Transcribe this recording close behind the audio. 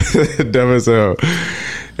Dumb as hell.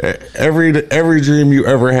 Every dream you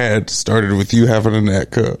ever had started with you having a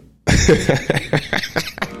neck cup.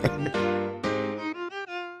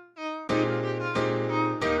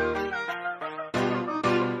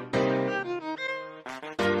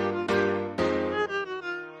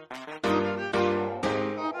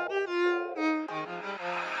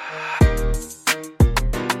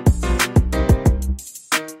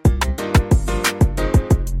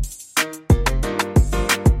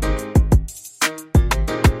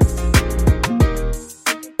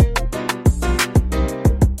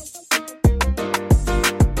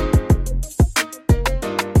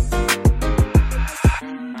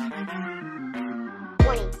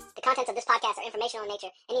 In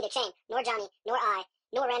nature, and neither Shane, nor Johnny, nor I,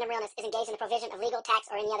 nor Random Realness is engaged in the provision of legal,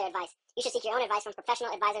 tax, or any other advice. You should seek your own advice from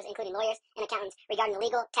professional advisors, including lawyers and accountants, regarding the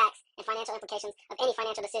legal, tax, and financial implications of any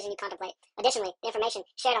financial decision you contemplate. Additionally, the information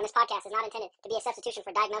shared on this podcast is not intended to be a substitution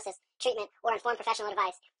for diagnosis, treatment, or informed professional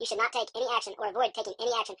advice. You should not take any action or avoid taking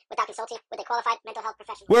any action without consulting with a qualified mental health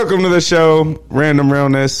professional. Welcome to the show, Random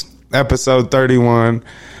Realness, episode 31.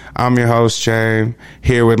 I'm your host, Shane,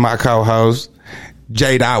 here with my co-host,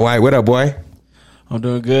 J. White. What up, boy? I'm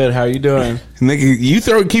doing good. How you doing? Nigga, you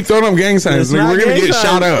keep throwing them gang signs. Nigga, we're going to get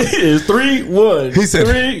shot up. It's 3 wood. He said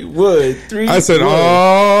 3 wood. 3 I said, wood.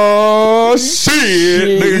 Oh,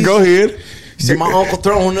 shit. Nigga, go ahead. He said, my uncle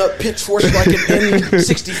throwing up pitchforks like an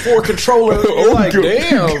N64 controller. You're like,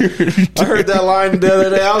 damn. I heard that line the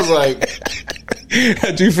other day. I was like,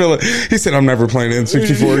 how'd you feel it? He said, I'm never playing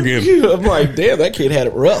N64 again. I'm like, damn, that kid had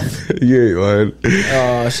it rough. Yeah, man.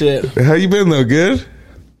 Oh, shit. How you been, though? Good?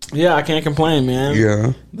 Yeah, I can't complain, man.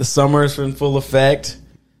 Yeah. The summer's in full effect.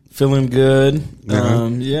 Feeling good.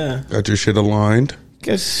 Yeah. Got your shit aligned.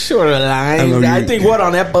 Sure aligned. I think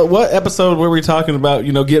what episode were we talking about,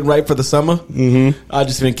 getting right for the summer? Mm-hmm. I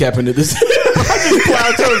just been capping it this. I just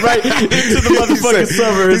plowed right into the motherfucking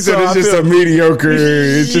summer. He said it's just a mediocre.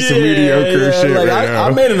 It's just a mediocre shit. Like, right now.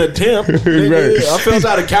 I made an attempt. Right. I filled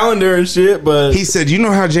out a calendar and shit, but he said, you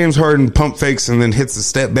know how James Harden pump fakes and then hits a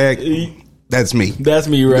step back? That's me. That's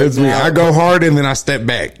me right That's now. me. I go hard and then I step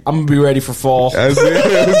back. I'm going to be ready for fall. That's it.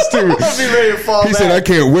 I'm going to be ready to fall He said, I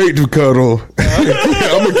can't wait to cuddle.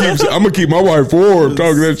 I'm gonna keep my wife warm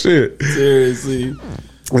talking that shit. Seriously.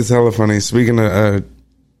 It's hella funny. Speaking of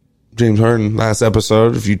James Harden, last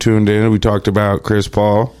episode, if you tuned in, we talked about Chris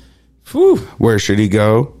Paul. Whew. Where should he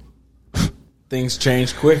go? Things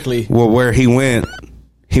changed quickly. Well, where he went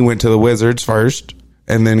to the Wizards first,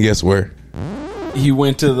 and then guess where? He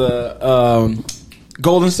went to the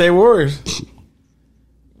Golden State Warriors,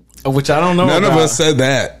 which I don't know. None of us said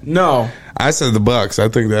that. No, I said the Bucks. I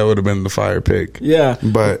think that would have been the fire pick. Yeah,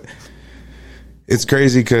 but it's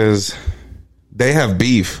crazy because they have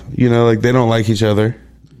beef. Like they don't like each other.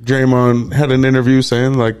 Draymond had an interview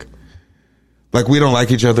saying like we don't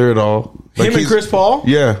like each other at all. Him and Chris Paul?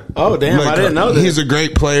 Yeah. Oh damn, I didn't know that. He's a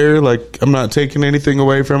great player. Like I'm not taking anything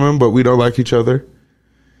away from him, but we don't like each other.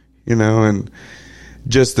 And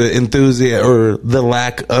just the enthusiasm or the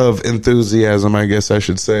lack of enthusiasm, I guess I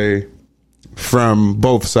should say, from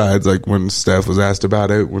both sides. Like when Steph was asked about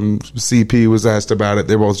it, when CP was asked about it,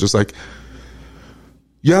 they're both just like,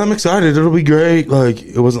 yeah, I'm excited. It'll be great. Like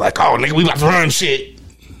it wasn't like, oh, nigga, we about to run shit.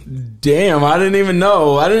 Damn, I didn't even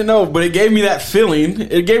know. I didn't know, but it gave me that feeling.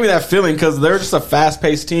 Because they're just a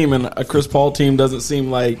fast-paced team, and a Chris Paul team doesn't seem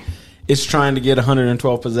like it's trying to get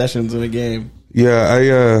 112 possessions in a game.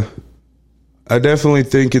 Yeah, I definitely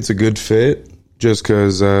think it's a good fit just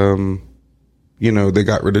because, they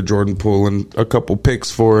got rid of Jordan Poole and a couple picks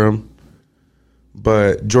for him.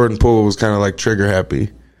 But Jordan Poole was kind of like trigger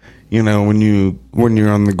happy. When you're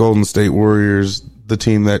on the Golden State Warriors, the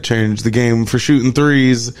team that changed the game for shooting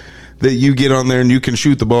threes, that you get on there and you can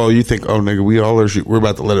shoot the ball. You think, oh, nigga, we're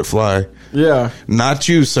about to let it fly. Yeah. Not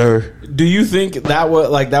you, sir. Do you think that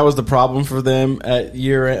was the problem for them at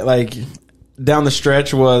year end? Like, down the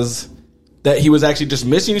stretch was that he was actually just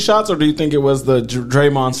missing shots, or do you think it was the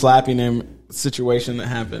Draymond slapping him situation that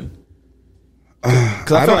happened?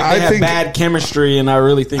 Because I feel like they had bad chemistry, and I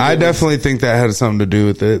really think I definitely think that had something to do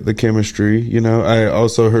with it, the chemistry. I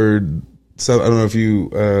also heard. So I don't know if you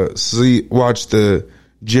watched the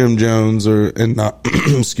Jim Jones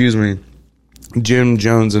excuse me, Jim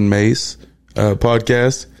Jones and Mace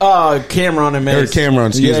podcast. Cameron and Mace. Or Cameron,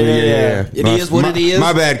 excuse me. Yeah. It is what it is.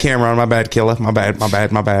 My bad, Cameron. My bad, killer. My bad.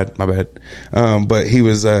 But he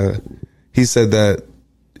was. He said that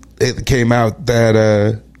it came out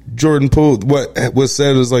that Jordan Poole. What was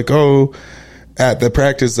said was like, oh, at the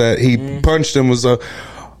practice that he punched him was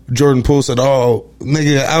Jordan Poole said, "Oh,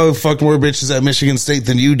 nigga, I would fuck more bitches at Michigan State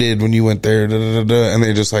than you did when you went there." Da, da, da, da. And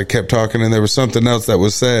they just like kept talking, and there was something else that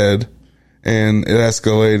was said, and it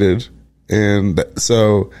escalated. And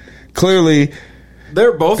so clearly,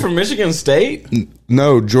 they're both from Michigan State.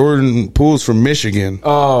 No, Jordan Poole's from Michigan.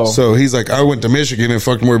 Oh, so he's like, I went to Michigan and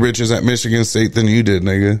fucked more bitches at Michigan State than you did,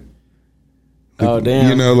 nigga. Oh damn!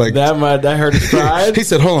 You know, like that hurt his pride. He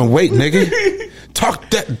said, "Hold on, wait, nigga, talk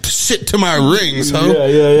that shit to my rings, ho."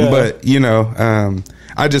 Yeah. But you know,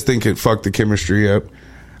 I just think it fucked the chemistry up.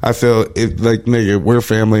 I feel it like, nigga, we're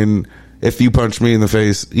family, and if you punch me in the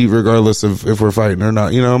face, regardless of if we're fighting or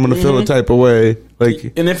not, you know, I'm gonna feel a type of way.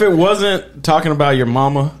 Like, and if it wasn't talking about your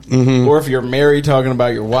mama, or if you're married talking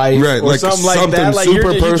about your wife, right, or like something like that, like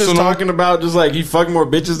super you're just personal. talking about just like he fucking more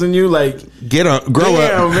bitches than you, like grow up,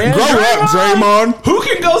 man. Grow up, Draymond. Who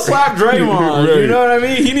can go slap Draymond? Right. You know what I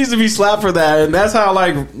mean? He needs to be slapped for that, and that's how,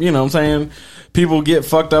 like, you know what I'm saying, people get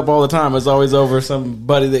fucked up all the time. It's always over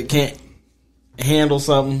somebody that can't handle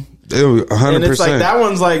something. 100%. And it's like that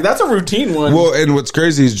one's like, that's a routine one. Well, and what's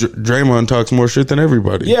crazy is Draymond talks more shit than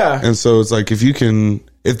everybody. Yeah. And so it's like,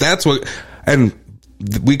 if that's what, and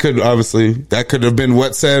we could obviously, that could have been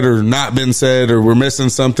what said or not been said, or we're missing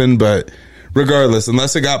something, but regardless,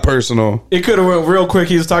 unless it got personal. It could have went real quick.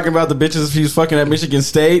 He was talking about the bitches he was fucking at Michigan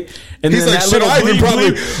State. And he's then like, that shit, little Ivan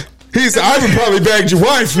probably... He's Ivan probably bagged your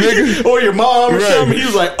wife, nigga. Or your mom or something. He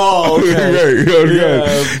was like, oh, okay. Right.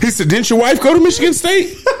 Yeah. He said, didn't your wife go to Michigan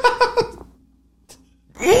State?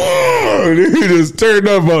 He just turned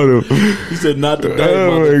up on him. He said, not today,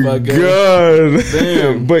 motherfucker. God.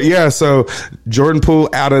 Damn. But yeah, so Jordan Poole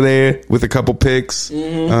out of there with a couple picks.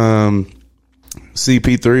 CP3,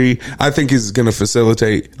 I think he's going to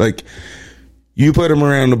facilitate. Like, you put him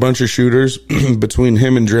around a bunch of shooters between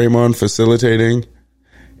him and Draymond facilitating,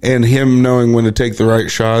 and him knowing when to take the right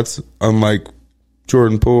shots, unlike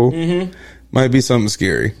Jordan Poole, might be something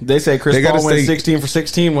scary. They say Chris Paul went 16 for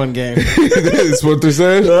 16 one game. That's what they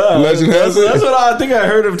said. Legend has it. That's what I think. I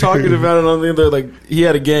heard him talking about it on the other. Like, he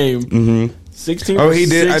had a game. 16. Oh, he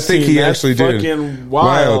did. 16. I think he That's actually did. Fucking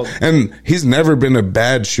wild. And he's never been a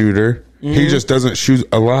bad shooter. He just doesn't shoot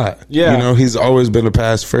a lot. Yeah. You know, he's always been a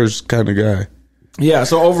pass first kind of guy. Yeah.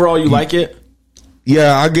 So overall, you like it?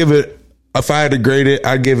 Yeah, I give it. If I had to grade it,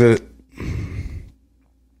 I'll give it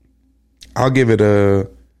a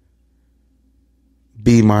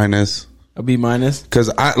B minus. A B minus? Because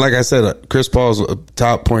like I said, Chris Paul's a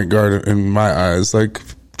top point guard in my eyes, like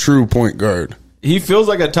true point guard. He feels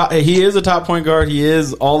like he is a top point guard. He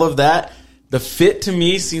is all of that. The fit to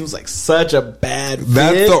me seems like such a bad fit.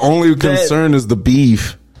 That's the only concern is the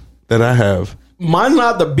beef that I have. Mine's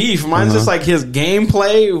not the beef. Mine's just like his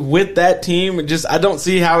gameplay with that team. I don't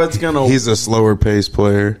see how it's gonna. He's a slower paced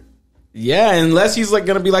player. Yeah, unless he's like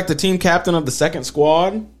gonna be like the team captain of the second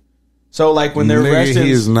squad. So like when they're resting,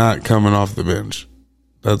 he is not coming off the bench.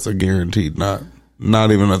 That's a guaranteed. Not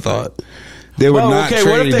even a thought. They would not trade.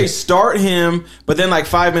 What if they start him, but then like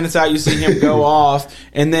 5 minutes out, you see him go off,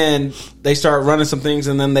 and then they start running some things,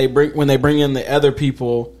 and then when they bring in the other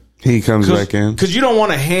people. He comes back in. Because you don't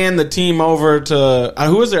want to hand the team over to...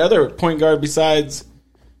 who is their other point guard besides...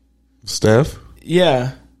 Steph?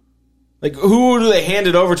 Yeah. Like, who do they hand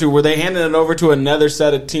it over to? Were they handing it over to another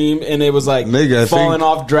set of team, and it was like falling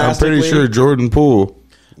off drastically? I'm pretty sure Jordan Poole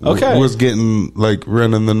okay. was getting, like,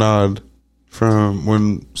 running the nod from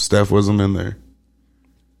when Steph wasn't in there.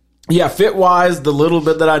 Yeah, fit-wise, the little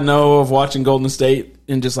bit that I know of watching Golden State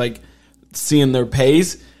and just, like, seeing their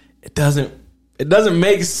pace, it doesn't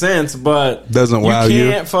make sense, but doesn't wow you.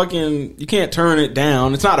 You can't turn it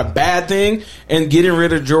down. It's not a bad thing, and getting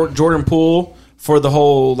rid of Jordan Poole for the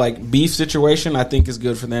whole like beef situation, I think is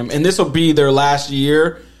good for them. And this will be their last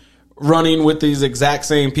year running with these exact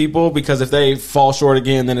same people, because if they fall short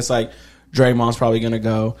again, then it's like Draymond's probably going to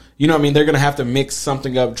go. You know what I mean? They're going to have to mix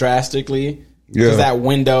something up drastically because that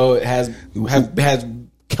window has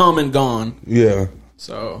come and gone. Yeah.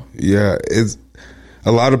 So yeah, it's.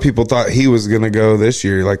 A lot of people thought he was going to go this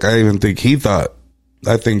year. Like, I even think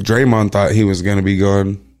I think Draymond thought he was going to be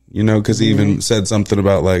going, you know, because he even said something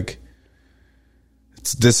about, like,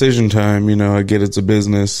 it's decision time, you know, I get it's a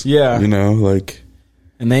business. Yeah. You know, like.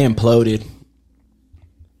 And they imploded.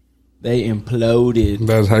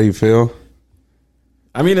 That's how you feel?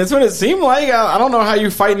 I mean, that's what it seemed like. I don't know how you're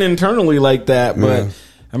fighting internally like that, but,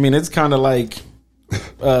 I mean, it's kind of like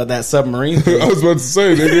that submarine thing. I was about to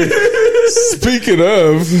say, nigga. Speaking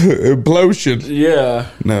of implosion. Yeah.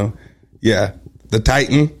 No. Yeah. The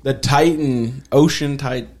Titan.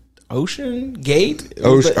 Ocean Gate?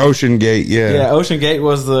 Ocean Gate, yeah. Yeah, Ocean Gate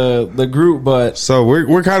was the group, but... So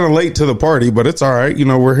we're kind of late to the party, but it's all right. You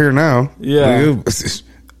know, we're here now. Yeah.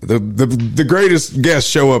 the greatest guests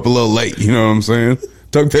show up a little late. You know what I'm saying?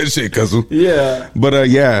 Talk that shit, cousin. Yeah. But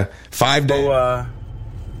yeah, 5 days. So,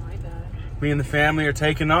 me and the family are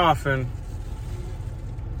taking off, and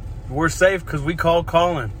we're safe because we called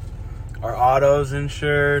Colin. Our auto's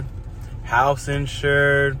insured, house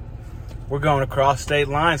insured. We're going across state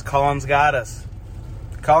lines. Colin's got us.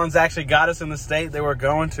 Colin's actually got us in the state they were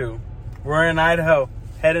going to. We're in Idaho,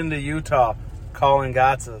 heading to Utah. Colin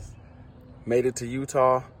got us. Made it to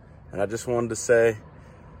Utah, and I just wanted to say,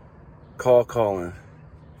 call Colin.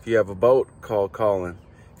 If you have a boat, call Colin.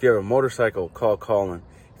 If you have a motorcycle, call Colin.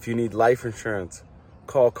 If you need life insurance,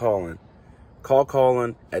 call Colin. Call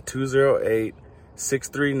Colin at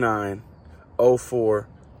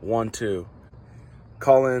 208-639-0412.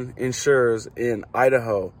 Colin insures in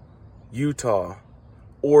Idaho, Utah,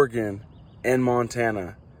 Oregon, and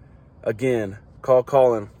Montana. Again, call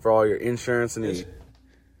Colin for all your insurance needs.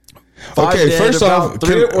 Okay, first off,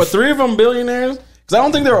 three of them billionaires? Because I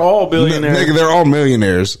don't think they're all billionaires. Nigga, they're all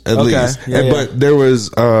millionaires at least. Yeah. But there was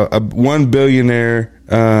one billionaire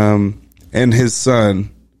and his son.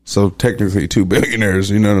 So technically 2 billionaires.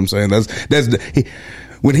 You know what I'm saying?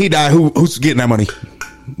 When he died, who's getting that money?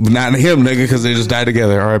 Not him, nigga, because they just died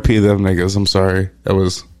together. R.I.P. them niggas. I'm sorry. That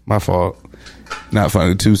was my fault. Not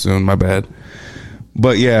finding it too soon. My bad.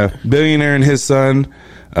 But yeah, billionaire and his son,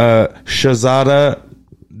 Shahzada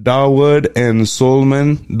Dawood and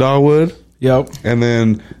Solomon Dawood. Yep. And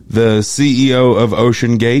then the CEO of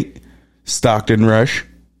Ocean Gate, Stockton Rush.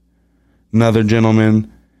 Another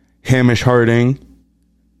gentleman, Hamish Harding.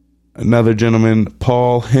 Another gentleman,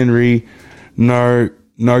 Paul Henry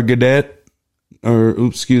Nargadet.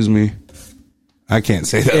 Excuse me. I can't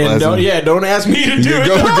say that last name. Don't ask me to do it.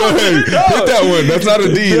 Go ahead. Hit that one. That's not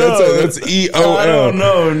a D. That's E-O-L. I don't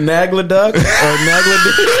know. Nagladuck or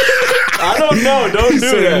Nagladuck? I don't know. Don't do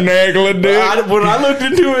that. Nagladuck. When I looked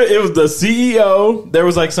into it, it was the CEO. There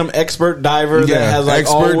was like some expert diver that has like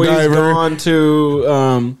always gone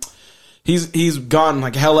to... He's gone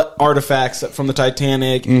like hella artifacts from the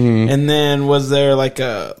Titanic, and then was there like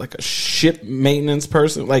a ship maintenance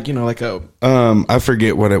person, like like a I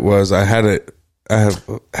forget what it was. I had it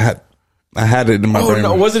in my brain.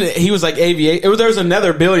 No, wasn't it? He was like aviation. There was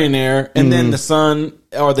another billionaire, and then the son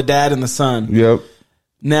or the dad and the son. Yep.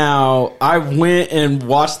 Now I went and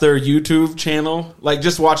watched their YouTube channel, like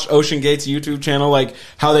just watched Ocean Gate's YouTube channel, like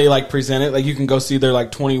how they like present it. Like you can go see their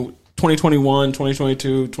like 2021,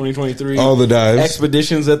 2022, 2023. All the dives.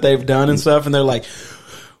 Expeditions that they've done and stuff. And they're like,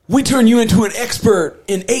 we turn you into an expert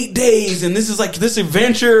in 8 days. And this is like this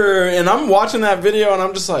adventure. And I'm watching that video and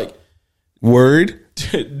I'm just like, word?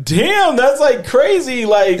 Damn, that's like crazy.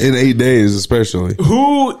 Like in 8 days, especially.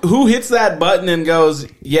 Who hits that button and goes,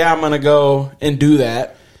 yeah, I'm going to go and do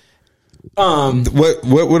that. What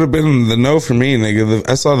would have been the no for me, nigga?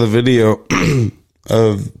 I saw the video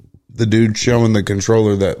of the dude showing the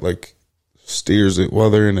controller that like steers it while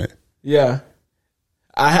they're in it. Yeah.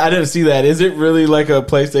 I didn't see that. Is it really like a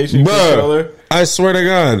PlayStation controller? I swear to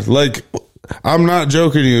God. Like, I'm not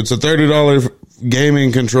joking you. It's a $30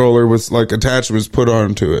 gaming controller with like attachments put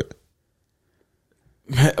onto it.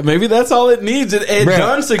 Maybe that's all it needs. It did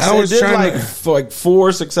like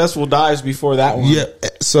 4 successful dives before that one. Yeah.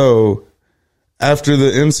 So after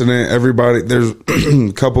the incident, there's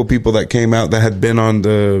a couple people that came out that had been on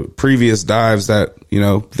the previous dives that,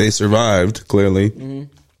 they survived, clearly.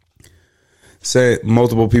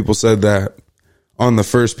 Multiple people said that on the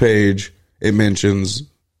first page, it mentions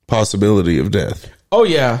possibility of death. Oh,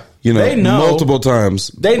 yeah. They know. Multiple times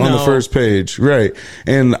they know. On the first page. Right.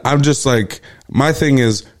 And I'm just like, my thing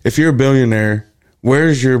is, if you're a billionaire,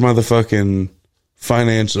 where's your motherfucking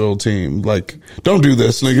financial team? Like, don't do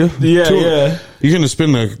this, nigga. Yeah. You're going to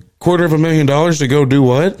spend $250,000 to go do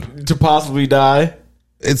what? To possibly die.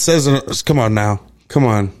 It says, come on now. Come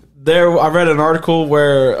on. I read an article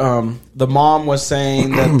where the mom was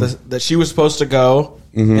saying that that she was supposed to go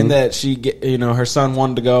and that her son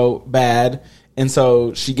wanted to go bad. And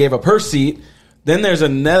so she gave up her seat. Then there's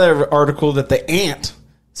another article that the aunt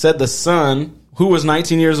said the son, who was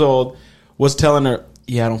 19 years old, was telling her,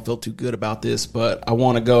 yeah, I don't feel too good about this, but I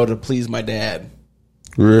want to go to please my dad.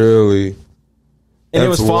 Really? And it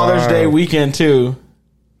was Father's Day weekend too.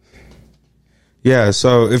 Yeah,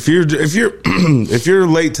 so if you're if you're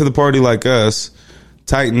late to the party like us,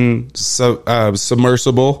 Titan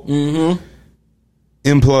submersible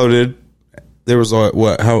imploded. There was a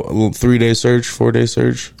 3-day search, 4-day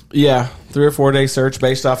search? Yeah, 3 or 4 day search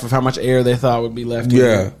based off of how much air they thought would be left.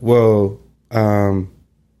 Yeah, well,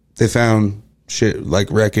 they found shit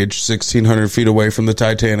like wreckage 1,600 feet away from the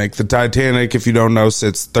Titanic. The Titanic, if you don't know,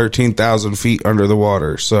 sits 13,000 feet under the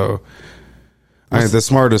water. So I ain't the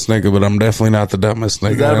smartest nigga, but I'm definitely not the dumbest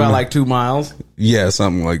nigga. Is that about like 2 miles? Yeah,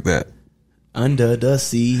 something like that. Under the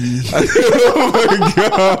sea. Oh my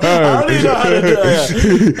god! I don't even know how to do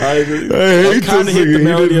that. I kind of hit the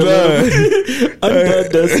melody a little bit. Under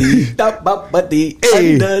the sea.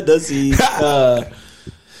 Under the sea.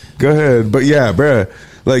 Go ahead, but yeah, bruh.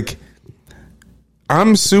 Like,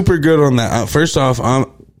 I'm super good on that. First off,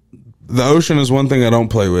 the ocean is one thing I don't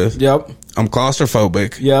play with. Yep. I'm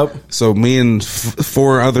claustrophobic. Yep. So me and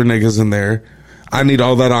 4 other niggas in there, I need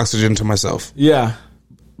all that oxygen to myself. Yeah.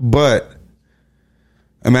 But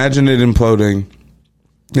imagine it imploding.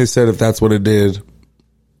 They said if that's what it did,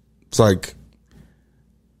 it's like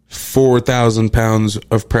 4,000 pounds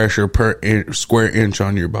of pressure per square inch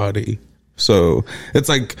on your body. So it's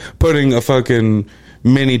like putting a fucking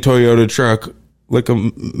mini Toyota truck, like a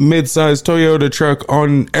mid-sized Toyota truck,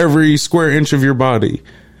 on every square inch of your body,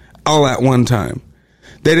 all at one time.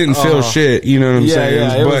 They didn't feel shit, you know what I'm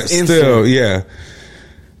saying? Yeah, but still, yeah.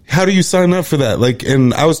 How do you sign up for that? Like,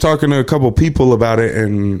 and I was talking to a couple people about it,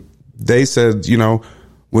 and they said, you know,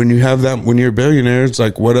 when you have that, when you're a billionaire, it's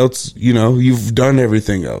like, what else? You know, you've done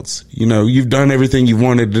everything else. You know, you've done everything you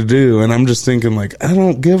wanted to do. And I'm just thinking, like, I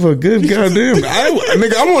don't give a good goddamn.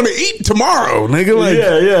 Nigga, I want to eat tomorrow, nigga. Like,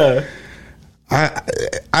 yeah.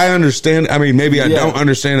 I understand. I mean, maybe I don't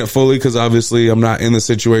understand it fully because obviously I'm not in the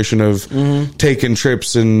situation of taking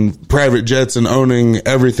trips in private jets and owning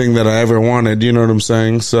everything that I ever wanted. You know what I'm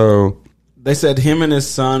saying? So they said him and his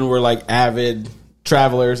son were like avid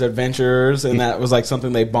travelers, adventurers, and that was like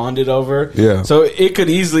something they bonded over. Yeah. So it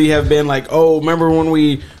could easily have been like, oh, remember when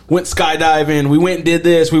we went skydiving? We went and did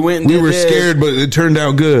this. We were scared, but it turned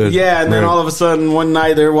out good. Yeah, and then all of a sudden one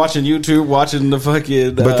night they're watching YouTube, watching the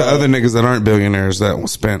fucking. But the other niggas that aren't billionaires that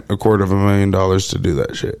spent $250,000 to do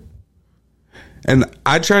that shit. And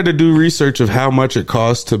I tried to do research of how much it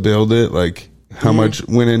cost to build it, like how much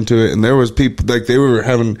went into it, and there was people like they were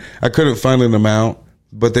having. I couldn't find an amount.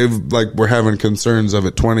 But they've like were having concerns of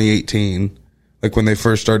it 2018, like when they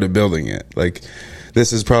first started building it. Like,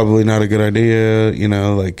 this is probably not a good idea, you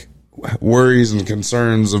know, like worries and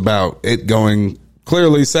concerns about it going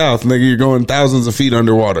clearly south. Nigga, you're going thousands of feet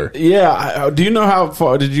underwater. Yeah. Do you know how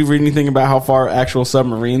far? Did you read anything about how far actual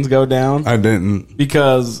submarines go down? I didn't.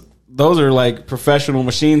 Because those are like professional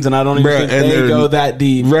machines, and I don't even think they go that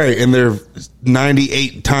deep. Right, and they're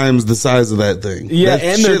 98 times the size of that thing. Yeah, that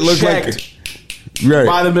and they're checked. Right.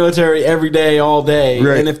 By the military every day, all day.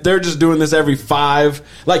 Right. And if they're just doing this every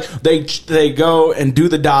 5, like they go and do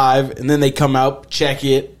the dive and then they come out, check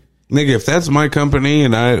it. Nigga, if that's my company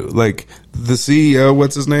and I like the CEO,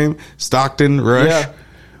 what's his name? Stockton Rush. Yeah.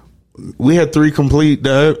 We had 3 complete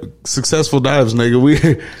successful dives, nigga. We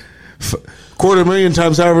 $250,000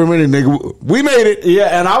 times however many, nigga. We made it.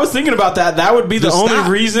 Yeah, and I was thinking about that. That would be the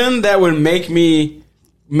only reason that would make me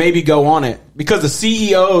maybe go on it. Because the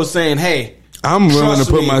CEO is saying, hey, I'm willing to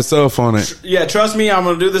put myself on it. Yeah, trust me. I'm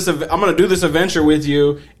gonna do this. I'm gonna do this adventure with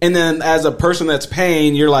you. And then, as a person that's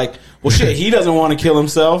paying, you're like, well, shit. He doesn't want to kill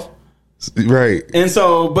himself, right? And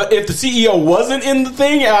so, but if the CEO wasn't in the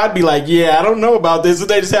thing, I'd be like, yeah, I don't know about this.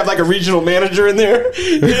 They just have like a regional manager in there. And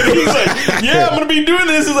he's like, yeah, I'm gonna be doing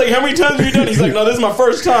this. He's like, how many times have you done? He's like, no, this is my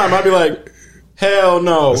first time. I'd be like, hell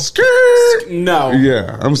no, no.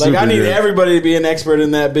 Yeah, I'm like, I need everybody to be an expert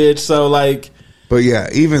in that bitch. So like. But yeah,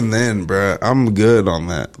 even then, bruh, I'm good on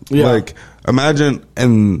that. Yeah. Like, imagine,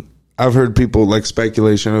 and I've heard people, like,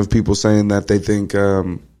 speculation of people saying that they think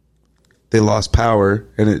they lost power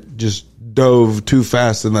and it just dove too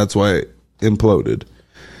fast and that's why it imploded.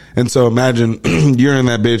 And so imagine you're in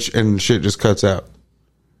that bitch and shit just cuts out.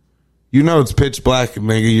 You know it's pitch black,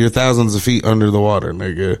 nigga. You're thousands of feet under the water,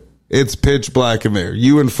 nigga. It's pitch black in there.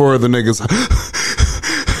 You and 4 of the niggas...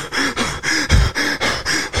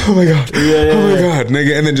 Oh my god! Yeah, oh my god,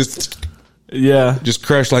 nigga! And then just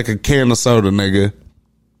crush like a can of soda, nigga.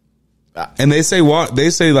 And they say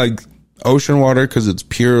like ocean water because it's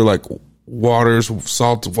pure like waters,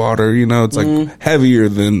 salt water. You know, it's like heavier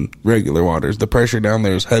than regular waters. The pressure down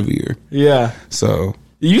there is heavier. Yeah. So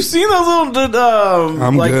you seen those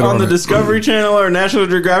little like on the Discovery Channel or National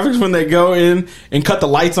Geographic when they go in and cut the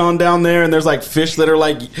lights on down there and there's like fish that are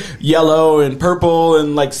like yellow and purple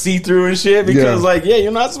and like see through and shit because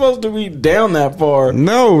you're not supposed to be down that far.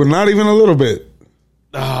 No, not even a little bit.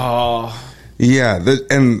 Oh. Yeah,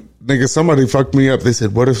 and nigga, somebody fucked me up. They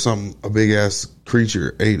said, "What if a big ass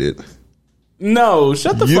creature ate it?" No,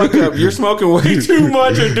 shut the fuck up. You're smoking way too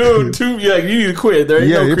much or doing too... Yeah, you need to quit. There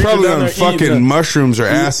ain't no you're probably on fucking mushrooms or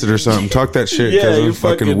acid or something. Talk that shit because I'm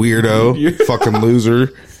fucking weirdo. Fucking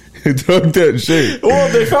loser. Talk that shit.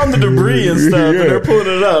 Well, they found the debris and stuff, and they're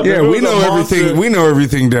pulling it up. Yeah, If it we was a know monster- everything. We know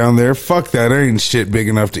everything down there. Fuck that. There ain't shit big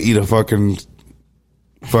enough to eat a fucking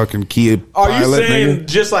Kia Are you Pilot, saying nigga.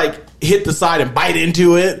 just like hit the side and bite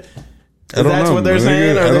into it? I don't That's know, what they're nigga.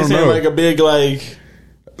 saying? Or I are they don't saying know. like a big like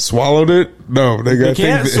Swallowed it? No, nigga. you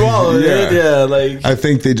can't swallow it? Yeah, like I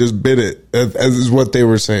think they just bit it, as is what they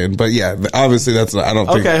were saying. But yeah, obviously that's not. I don't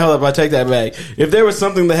think. okay, hold up, I take that back. If there was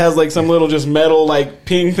something that has like some little just metal like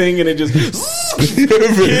ping thing and it just hit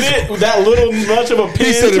it with that little much of a pin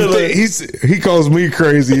He said to he calls me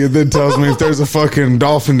crazy and then tells me if there's a fucking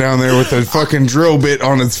dolphin down there with a fucking drill bit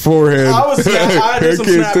on its forehead. I did some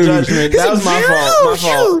snap judgment. That was my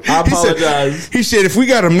fault. I apologize. He said if we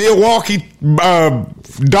got a Milwaukee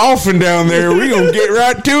dolphin down there, we gonna get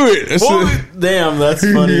right to it. I said, Damn, that's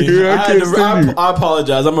funny. Yeah, I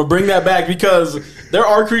apologize. I'm gonna bring that back because there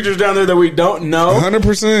are creatures down there that we don't know.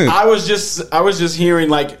 100%. I was just hearing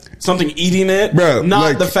like something eating it, Bro, not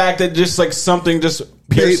like- the fact that just like something just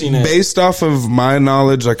piercing it. Based off of my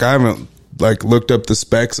knowledge, like I haven't like looked up the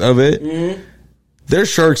specs of it. Mm-hmm. Their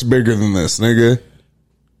shark's bigger than this, nigga.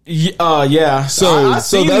 Yeah. So- I've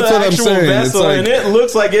so seen that's the what I'm actual saying. It's vessel, like- and it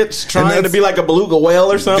looks like it's trying to that's- be like a beluga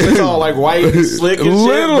whale or something. It's all like white and slick and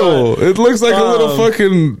Little. shit. It looks like a little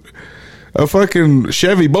fucking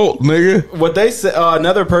Chevy Bolt, nigga. But what they said,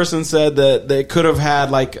 another person said that they could have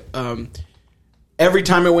had like every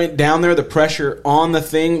time it went down there, the pressure on the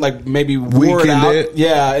thing like maybe wore it Weakened out. it.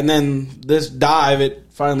 Yeah, and then this dive, it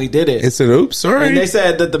finally did it. It said, "Oops, sorry." And they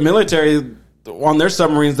said that the military on their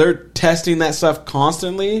submarines, they're testing that stuff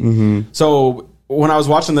constantly. Mm-hmm. So when I was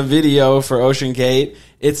watching the video for Ocean Gate,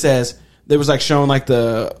 it says it was like showing like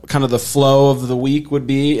the kind of the flow of the week would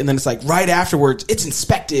be, and then it's like right afterwards, it's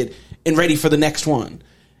inspected and ready for the next one.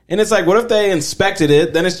 And it's like, what if they inspected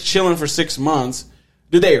it, then it's chilling for 6 months?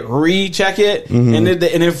 Do they recheck it?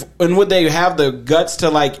 Mm-hmm. And would they have the guts to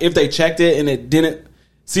like if they checked it and it didn't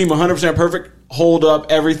seem 100% perfect, hold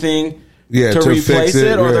up everything? Yeah, to to replace fix it,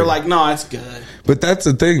 it, or they're right. like, no, it's good. But that's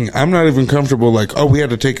the thing. I'm not even comfortable. Like, oh, we had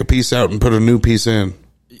to take a piece out and put a new piece in.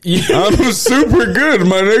 I'm super good,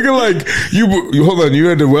 my nigga. Like you hold on. You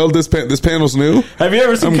had to weld this. This panel's new. Have you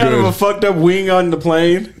ever seen I'm kind good. of a fucked up wing on the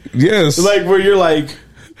plane? Yes. Like where you're like,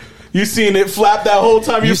 you seen it flap that whole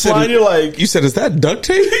time you're said flying. it- You're like, you said, is that duct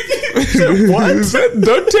tape? what? Is that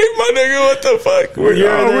duct tape, my nigga? What the fuck?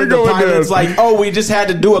 We're the going pilot's down. like, oh, we just had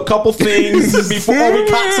to do a couple things before. We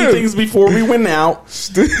caught some things before we went out.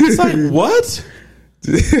 It's like what?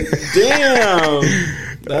 Damn,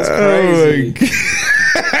 that's crazy.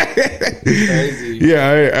 Crazy.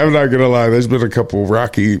 Yeah, I'm not gonna lie. There's been a couple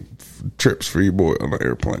rocky trips for you, boy, on the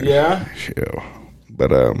airplane. Yeah,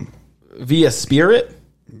 but via Spirit.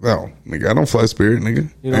 no, nigga, I don't fly Spirit, nigga.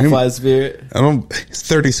 You don't fly Spirit. I don't. It's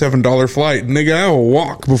 $37 flight, nigga. I will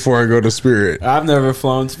walk before I go to Spirit. I've never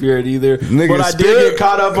flown Spirit either, Nigga, but I did Spirit- get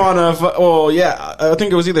caught up on a. Oh yeah, I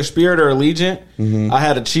think it was either Spirit or Allegiant. Mm-hmm. I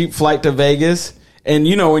had a cheap flight to Vegas, and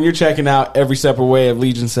you know when you're checking out, every separate way of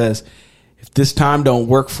Allegiant says, if this time don't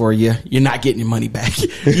work for you, you're not getting your money back.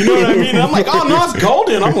 You know what I mean? I'm like, oh no, it's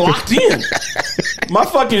golden. I'm locked in. My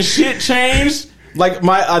fucking shit changed. Like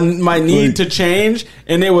my need to change,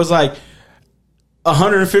 and it was like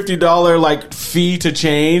 $150 like fee to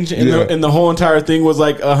change, and, Yeah. and the whole entire thing was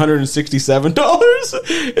like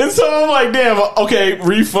 $167. And so I'm like, damn, okay,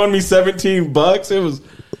 refund me $17. It was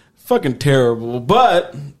fucking terrible,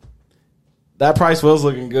 but that price was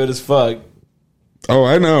looking good as fuck. Oh,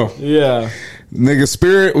 I know. Yeah. Nigga,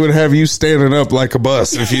 Spirit would have you standing up like a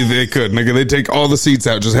bus if they could. Nigga, they take all the seats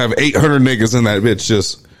out, just have 800 niggas in that bitch.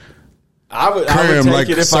 Just I would Cram take like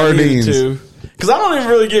it if sardines. I needed to. Because I don't even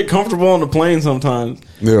really get comfortable on the plane sometimes.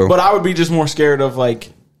 Yeah. But I would be just more scared of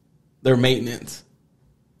like their maintenance.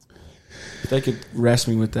 If they could rest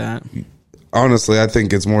me with that. honestly, I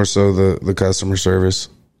think it's more so the customer service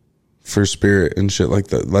for Spirit and shit like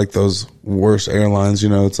that. Like those worst airlines, you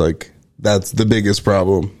know, it's like that's the biggest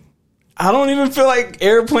problem. I don't even feel like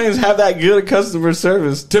airplanes have that good customer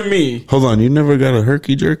service to me. Hold on, you never got a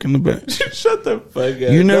herky jerk in the back? Shut the fuck up.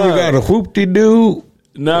 You never got a whoop-de-doo?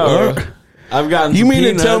 No. I've gotten You some mean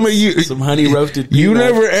peanuts, to tell me you some honey roasted peanuts. You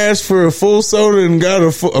never asked for a full soda and got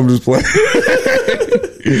a full? I'm just playing.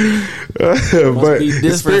 Must be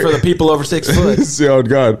different for the people over 6 foot. Oh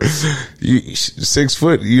God, 6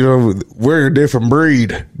 foot. You know, we're a different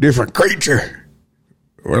breed, different creature.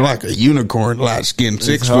 We're like a unicorn, light skinned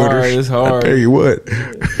 6 footers. It's hard. I tell you what,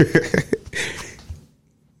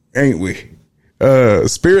 ain't we?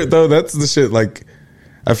 Spirit though, that's the shit. Like,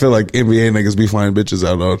 I feel like NBA niggas be flying bitches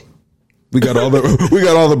out on. We got all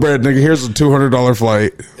the bread, nigga. Here's a $200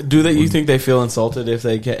 flight. Do they? You think they feel insulted if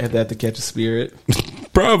they have to catch a Spirit?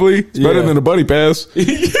 Probably. It's better than a buddy pass.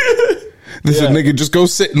 This is a nigga, just go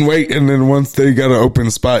sit and wait, and then once they got an open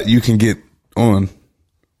spot, you can get on.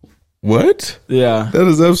 What? Yeah. That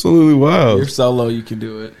is absolutely wild. You're solo, you can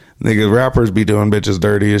do it. Nigga, rappers be doing bitches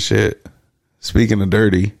dirty as shit. Speaking of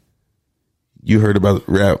dirty, you heard about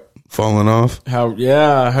rap falling off? I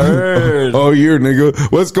heard. Oh, you're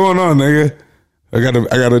nigga. What's going on, nigga? I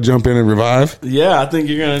gotta jump in and revive. Yeah, I think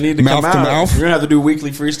you're gonna need to mouth come to out. mouth. You're gonna have to do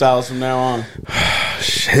weekly freestyles from now on.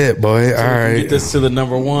 Shit, boy. So all right. Get this to the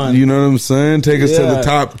number one. You know what I'm saying? Take us to the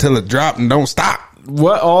top till it drop and don't stop.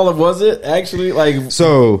 What all of was it actually? Like,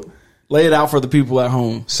 So lay it out for the people at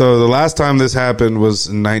home. So the last time this happened was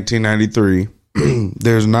in 1993.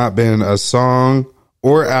 There's not been a song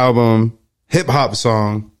or album, hip hop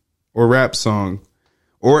song or rap song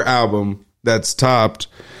or album that's topped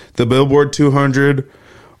the Billboard 200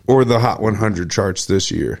 or the Hot 100 charts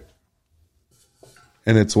this year.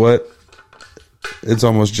 And it's what? It's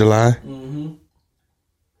almost July. Mm-hmm.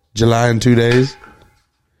 July in 2 days.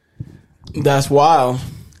 That's wild.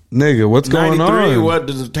 Nigga, what's going on? What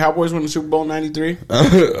did the Cowboys win the Super Bowl in 93?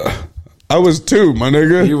 I was 2, my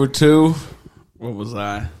nigga. You were 2. What was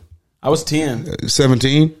I? I was 10.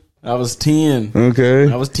 17. I was 10.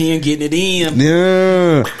 Okay. I was 10 getting it in.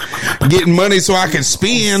 Yeah. Getting money so I can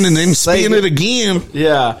spend and then spend it again.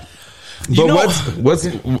 Yeah. But what's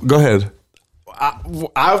go ahead.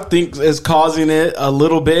 I think is causing it a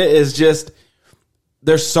little bit is just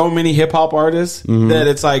there's so many hip hop artists that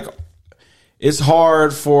it's like it's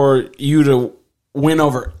hard for you to win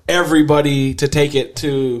over everybody to take it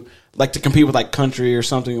to like to compete with like country or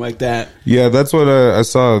something like that. Yeah, that's what I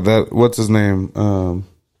saw. That what's his name?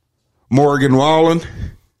 Morgan Wallen.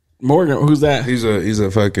 Morgan, who's that? He's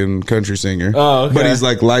a fucking country singer. Oh, okay. But he's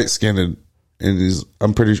like light skinned, and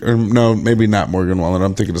I'm pretty sure. No, maybe not Morgan Wallen.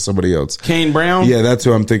 I'm thinking of somebody else. Kane Brown. Yeah, that's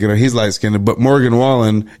who I'm thinking of. He's light skinned, but Morgan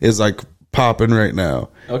Wallen is like popping right now.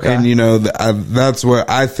 Okay. And you know that's what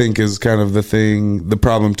I think is kind of the thing. The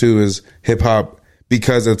problem too is hip hop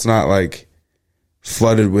because it's not like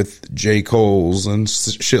flooded with J. Cole's and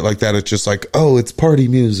shit like that. It's just like, oh, it's party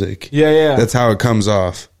music. Yeah. That's how it comes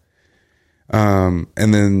off. And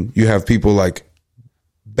then you have people like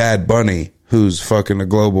Bad Bunny, who's fucking a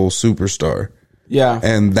global superstar. Yeah.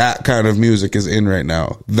 And that kind of music is in right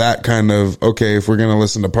now. That kind of, okay, if we're going to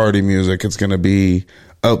listen to party music, it's going to be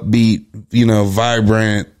upbeat,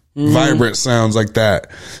 vibrant sounds like that.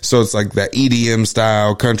 So it's like that EDM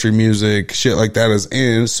style country music, shit like that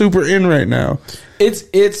is super in right now. It's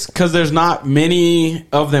because there's not many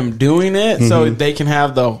of them doing it, so they can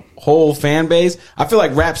have the whole fan base. I feel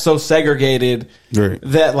like rap's so segregated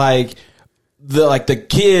that like the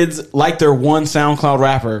kids like their one SoundCloud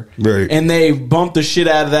rapper, and they bump the shit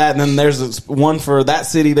out of that, and then there's one for that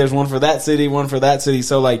city, there's one for that city, one for that city.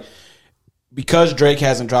 So like because Drake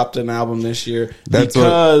hasn't dropped an album this year, that's what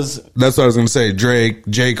I was gonna say. Drake,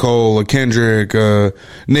 J. Cole, Kendrick,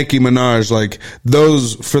 Nicki Minaj, like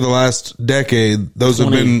those for the last decade, those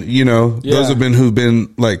have been, those have been who've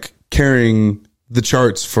been like carrying the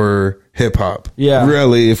charts for hip hop. Yeah.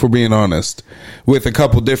 Really, if we're being honest, with a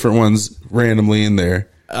couple different ones randomly in there.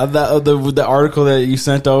 The article that you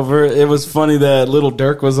sent over, it was funny that Lil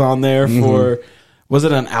Durk was on there for, was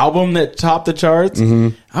it an album that topped the charts?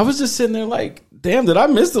 I was just sitting there like, damn, did I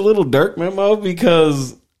miss the Lil Durk memo?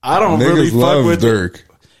 Because I don't really fuck with Durk.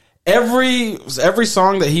 Every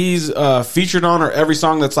song that he's featured on, or every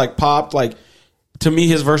song that's like popped, like to me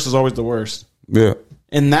his verse is always the worst. Yeah.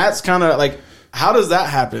 And that's kind of like, how does that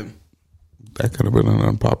happen? That could have been an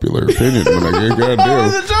unpopular opinion. When I get hold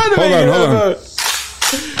on.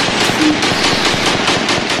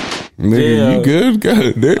 Nigga, you good?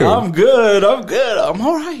 God damn. I'm good. I'm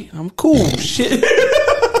all right. I'm cool. Shit.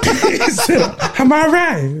 I'm all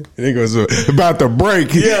right. It goes about to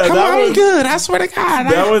break. Yeah, I'm good. I swear to God.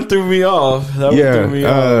 That one threw me off. Lil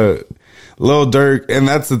Durk, and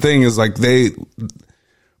that's the thing is like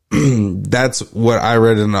that's what I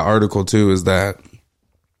read in the article too, is that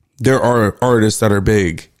there are artists that are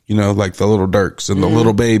big, like the Little Durks and the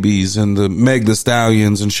Little Babies and the Meg the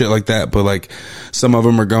Stallions and shit like that. But like some of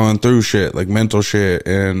them are going through shit, like mental shit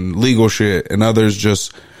and legal shit, and others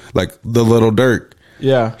just like the Little Durk.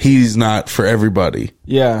 Yeah. He's not for everybody.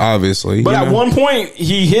 Yeah. Obviously. But at one point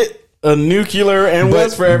he hit a nuclear and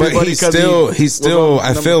was for everybody. But he's still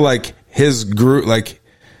I feel like his group, like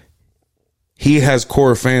he has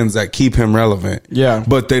core fans that keep him relevant. Yeah.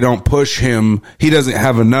 But they don't push him. He doesn't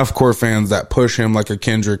have enough core fans that push him like a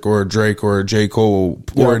Kendrick or a Drake or a J. Cole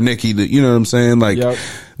or a Nicki. You know what I'm saying? Like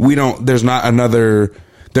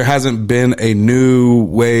there hasn't been a new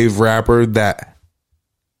wave rapper that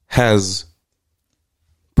has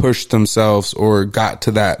pushed themselves or got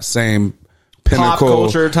to that same pinnacle pop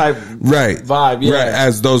culture type vibe, yeah. right,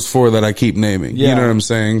 as those four that I keep naming. Yeah. You know what I'm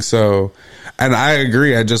saying? So, and I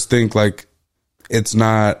agree. I just think like it's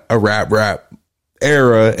not a rap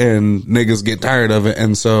era, and niggas get tired of it,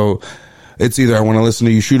 and so it's either I want to listen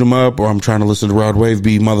to You Shoot 'Em Up, or I'm trying to listen to Rod Wave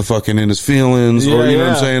be motherfucking in his feelings, or you know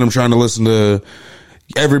what I'm saying? I'm trying to listen to.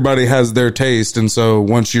 Everybody has their taste, and so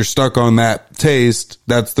once you're stuck on that taste,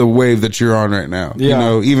 that's the wave that you're on right now. Yeah. You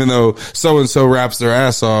know, even though so and so raps their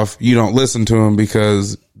ass off, you don't listen to them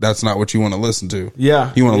because that's not what you want to listen to.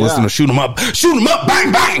 Yeah, you want to listen to Shoot 'Em Up,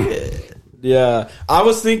 bang bang. Yeah, I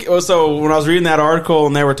was thinking. So when I was reading that article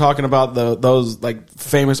and they were talking about those like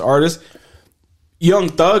famous artists, Young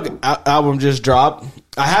Thug album just dropped.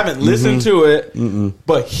 I haven't listened to it,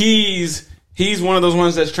 but he's one of those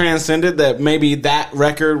ones that's transcended that maybe that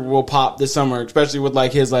record will pop this summer, especially with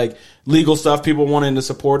like his like legal stuff, people wanting to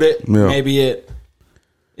support it. Yeah. Maybe it.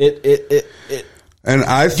 And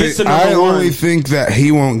I only think that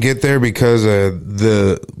he won't get there because of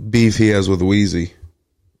the beef he has with Weezy.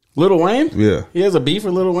 Lil Wayne? Yeah. He has a beef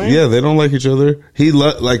with Lil Wayne? Yeah, they don't like each other. He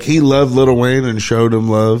loved Lil Wayne and showed him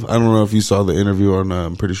love. I don't know if you saw the interview on,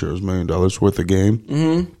 I'm pretty sure it was $1 Million Worth of Game.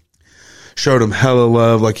 Mm-hmm. Showed him hella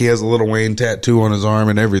love. Like he has a Lil Wayne tattoo on his arm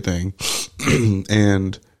and everything.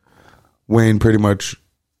 And Wayne pretty much,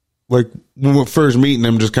 like, when we first meeting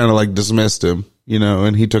him, just kind of like dismissed him, you know,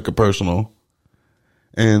 and he took it personal.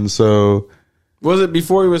 And so. Was it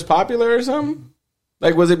before he was popular or something?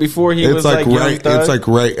 Like, was it before he was like Young Thug? It's like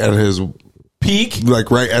right at his peak, like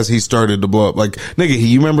right as he started to blow up. Like, nigga,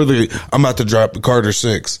 you remember I'm about to drop the Carter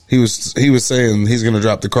 6. He was saying he's gonna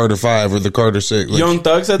drop the Carter 5 or the Carter 6. Like, Young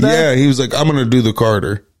Thug said that. Yeah, he was like, I'm gonna do the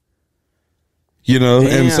Carter. You know,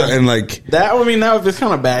 damn. And so and like that. I mean, that was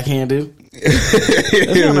kind of backhanded.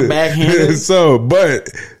 That's kind of backhanded. So, but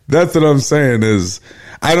that's what I'm saying is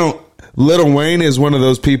Lil Wayne is one of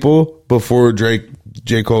those people before Drake,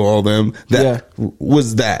 J. Cole, all them that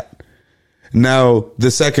was that. Now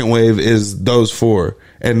the second wave is those four,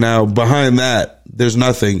 and now behind that there's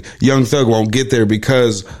nothing. Young Thug won't get there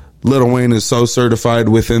because Lil Wayne is so certified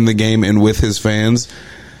within the game and with his fans.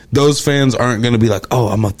 Those fans aren't going to be like, oh,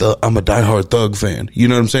 I'm a diehard Thug fan. You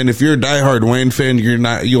know what I'm saying? If you're a diehard Wayne fan,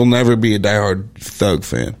 you'll never be a diehard Thug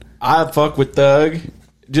fan. I fuck with Thug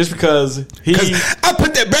just because I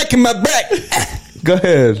put that back in my back. Go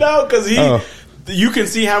ahead. No, because you can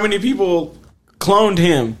see how many people cloned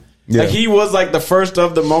him. Yeah. Like he was like the first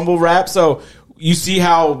of the mumble rap, so you see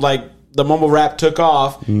how like the mumble rap took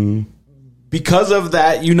off. Because of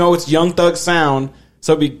that, you know it's Young Thug sound.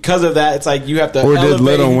 So because of that, it's like you have to. Or did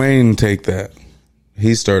Lil Wayne take that?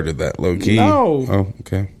 He started that low key. No. Oh,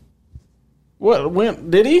 okay. What? When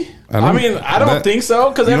did he? I don't think so.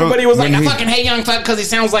 Because everybody was like, I fucking hate Young Thug because he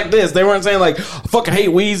sounds like this. They weren't saying like, I fucking hate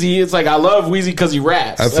Weezy. It's like I love Weezy because he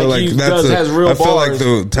raps. I feel like has real bars. I feel like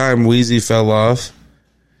the time Weezy fell off,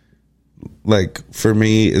 like for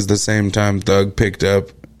me, is the same time Thug picked up.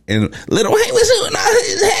 And Lil Wayne was doing all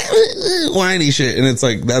his whiny shit, and it's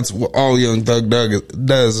like that's what all Young Thug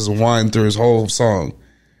does is whine through his whole song,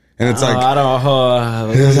 and it's like I don't know. All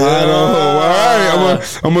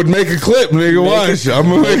right, I'm gonna make a clip, nigga. Watch, I'm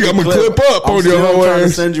gonna clip up on your whole ass. I'm trying to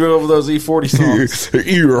send you over those E40 songs.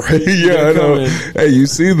 Yeah, I know. Hey, you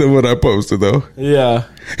see what I posted though? Yeah.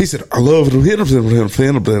 He said, "I love him, hit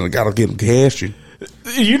him, but I gotta get him cashing."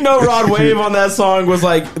 You know, Rod Wave on that song was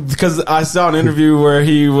like, because I saw an interview where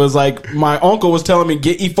he was like, my uncle was telling me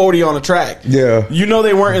get E40 on a track. Yeah, you know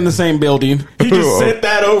they weren't in the same building. He just sent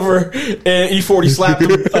that over, and E40 slapped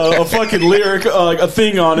a fucking lyric, like a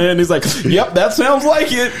thing on it, and he's like, "Yep, that sounds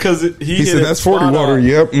like it." Because he said that's 40 water.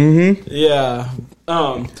 Yep. Mm-hmm. Yeah.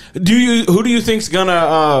 Who do you think's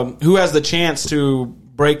gonna who has the chance to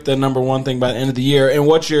break the number one thing by the end of the year? And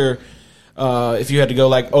what's your if you had to go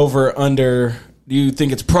like over under? Do you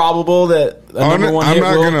think it's probable that a number one hit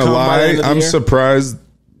will come by the end of the year? I'm not gonna lie. I'm surprised.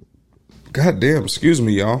 God damn, excuse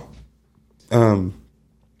me, y'all.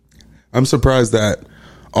 I'm surprised that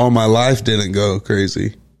All My Life didn't go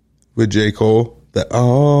crazy with J. Cole.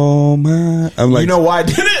 I'm like, you know why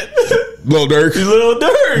did it? Lil Durk. Lil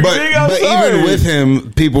Durk. But even with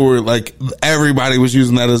him, people were like, everybody was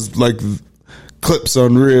using that as like clips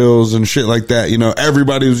on reels and shit like that. You know,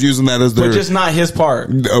 everybody was using that as their... But just not his part.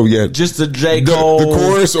 Oh, yeah. Just the J. Cole. The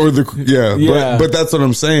chorus or the... Yeah. But that's what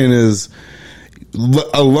I'm saying is,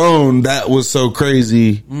 alone, that was so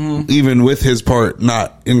crazy, even with his part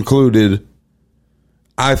not included.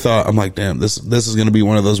 I'm like, damn, this is going to be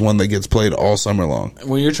one of those that gets played all summer long.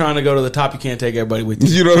 When you're trying to go to the top, you can't take everybody with you.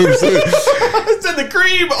 You know what I'm saying? It's in the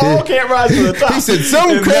scream, all can't rise to the top. He said some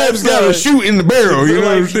And crabs that's, got to shoot in the barrel. You know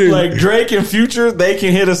what I'm saying? Like Drake and Future, they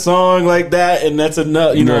can hit a song like that, and that's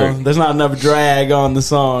enough. You know, Right. there's not enough drag on the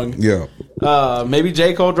song. Yeah. Maybe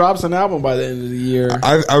J. Cole drops an album by the end of the year.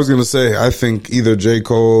 I was gonna say I think either J.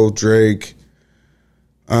 Cole, Drake,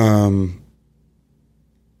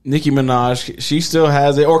 Nicki Minaj, she still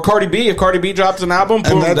has it, or Cardi B. If Cardi B drops an album,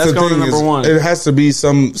 boom, and that's the going to thing number is, one. It has to be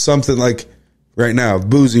something like right now. If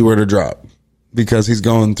Boozy were to drop because he's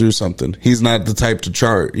going through something. He's not the type to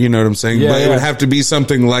chart. You know what I'm saying? Yeah, but yeah. it would have to be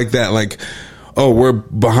something like that. Like, oh, we're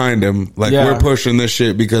behind him. Like Yeah. we're pushing this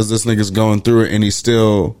shit because this nigga's going through it, and he's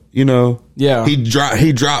still, you know, Yeah. He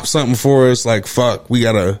dropped something for us. Like, fuck, we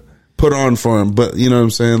gotta put on for him. But you know what I'm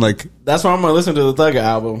saying? Like, That's why I'm going to listen to the Thugger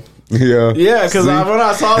album. yeah, Yeah, because See? when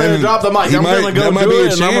I saw it And dropped, I'm like, he I'm going to go that might do be it.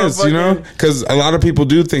 a and I'm gonna chance, you know, fucking- because a lot of people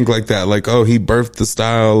do think like that. Like, oh, he birthed the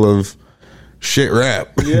style of shit rap.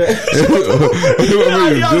 Yeah. I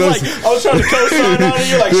was trying to co-sign on it.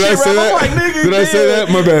 You're like, Did I shit say rap. that? I'm like, nigga. Did I say yeah. that?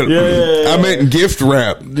 My bad. Yeah. I meant gift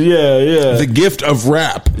rap. Yeah. The gift of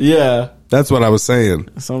rap. Yeah. That's what I was saying.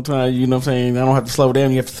 Sometimes, you know what I'm saying, I don't have to slow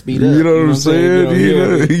down, you have to speed up. You know what I'm saying?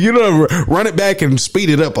 Yeah. You know, run it back and speed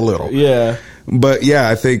it up a little. Yeah. But yeah,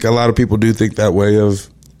 I think a lot of people do think that way of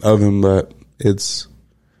him, but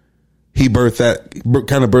he birthed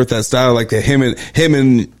that style, like the him and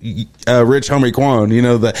Rich Homie Quan, you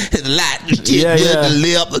know, the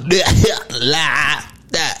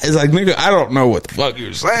it's like, nigga, I don't know what the fuck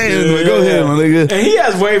you're saying. Like, go ahead, my nigga. And he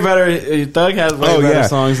has way better, Thug has way better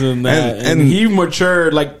songs than that. And he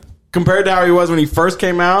matured, like, compared to how he was when he first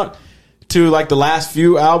came out to, like, the last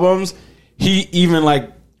few albums, he even,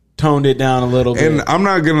 like, toned it down a little bit. And I'm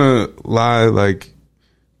not gonna lie, like,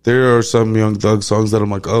 there are some Young Thug songs that I'm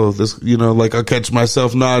like, oh, this, you know, like, I catch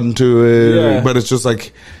myself nodding to it. Yeah. But it's just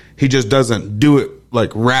like, he just doesn't do it,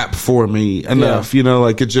 like, rap for me enough, you know,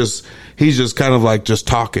 like, he's just kind of like just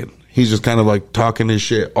talking. He's just kind of like talking his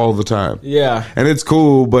shit all the time. Yeah. And it's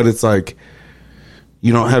cool, but it's like,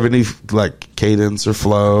 you don't have any, like, cadence or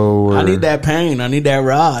flow. Or, I need that pain. I need that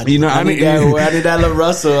rod. You know, I need that La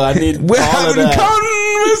Russell. I need We're all of having that.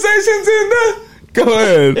 conversations in the... Go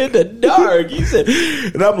ahead. In the dark, you said,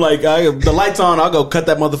 and I'm like, the lights on. I'll go cut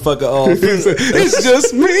that motherfucker off. It's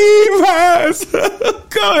just me, Vaz.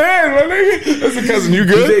 Go ahead, my nigga. That's a cousin. You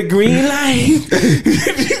good? That green light.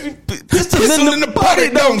 Pistol in the party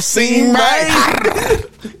don't seem right.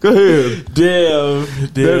 Go ahead.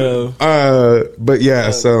 Damn. But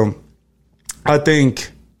yeah, so I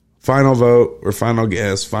think final vote or final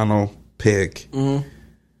guess, final pick,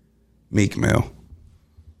 Meek Mill.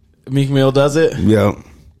 Meek Mill does it. Yep.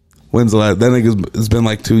 When's the last? That nigga's, it's been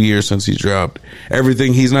like 2 years since he's dropped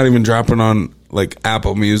everything. He's not even dropping on like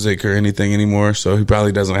Apple Music or anything anymore, so he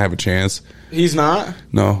probably doesn't have a chance. He's not.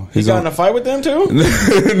 No, He got in a fight with them too.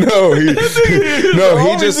 no, he's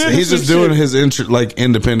just shit. doing his like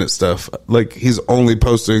independent stuff. Like he's only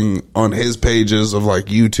posting on his pages of like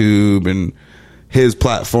YouTube and his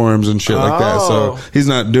platforms and shit like that. So he's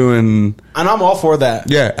not doing. And I'm all for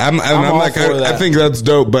that. Yeah, I'm all like, for that. I think that's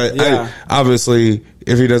dope. But Yeah. obviously,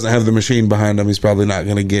 if he doesn't have the machine behind him, he's probably not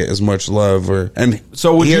going to get as much love.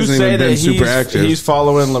 So would he you hasn't say even been that super active. he's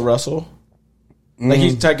following La Russell? Like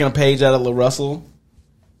he's taking a page out of La Russell?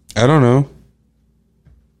 I don't know.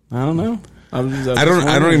 I don't know. I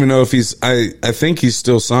don't even know if he's. I think he's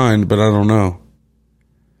still signed, but I don't know.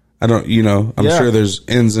 I don't. You know, I'm sure there's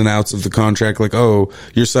ins and outs of the contract. Like, oh,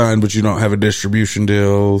 you're signed, but you don't have a distribution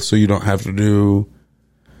deal, so you don't have to do.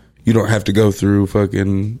 You don't have to go through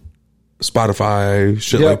fucking Spotify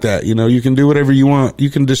shit like that. You know, you can do whatever you want.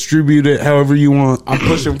 You can distribute it however you want. I'm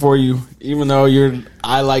pushing for you, even though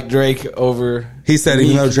I like Drake over. He said,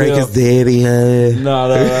 even though Drake is daddy. No.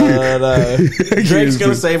 Drake's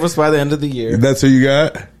gonna save us by the end of the year. That's who you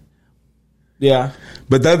got. Yeah,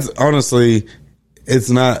 but that's honestly,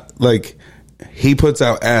 it's not like he puts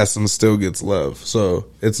out ass and still gets love. So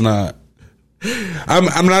it's not.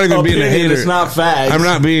 I'm not even being a hater. It's not facts. I'm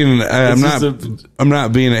not being. I'm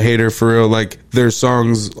not being a hater for real. Like there's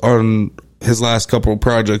songs on his last couple of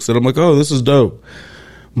projects that I'm like, oh, this is dope.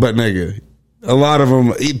 But nigga, a lot of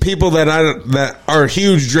them, people that are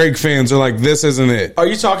huge Drake fans are like, this isn't it. Are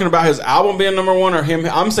you talking about his album being number one or him?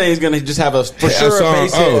 I'm saying he's gonna just have a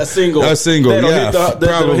single. A single, yeah,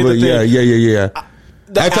 probably, yeah.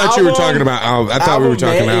 I thought you were talking about album. I thought we were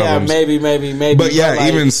talking albums. Yeah, maybe. But yeah,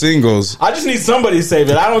 like, even singles. I just need somebody to save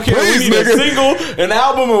it. I don't care. Please, we need nigga. a single, an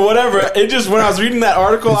album, or whatever. It just, when I was reading that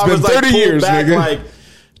article, I was like, 30 years, back, nigga. like,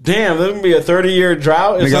 damn, there's gonna be a 30-year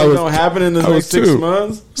drought and something don't happen in the next 6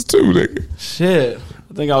 months. It's 2, nigga. Shit.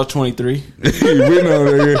 I think I was 23. We know,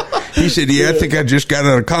 nigga. He said, "Yeah, I think I just got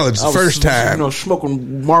out of college the first time.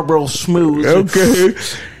 Smoking Marlboro Smooth." Okay.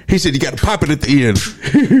 He said, "You got to pop it at the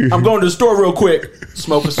end." I'm going to the store real quick.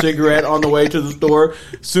 Smoke a cigarette on the way to the store.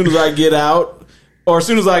 As soon as I get out, or as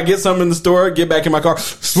soon as I get something in the store, get back in my car,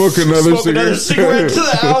 smoke another cigarette to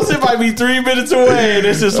the house. It might be 3 minutes away, and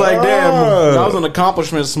it's just like, damn, I was an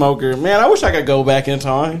accomplishment smoker. Man, I wish I could go back in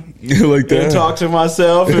time. Like that? And talk to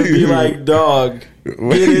myself and be like, dog, get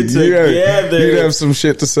it together. You'd have some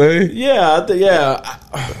shit to say? Yeah,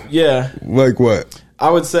 yeah. Like what? I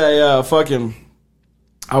would say,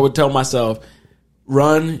 I would tell myself,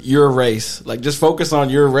 run your race. Like, just focus on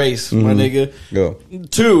your race, my nigga. Go.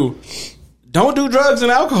 2, don't do drugs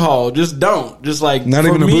and alcohol. Just don't. Just like, not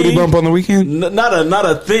even a booty bump on the weekend? Not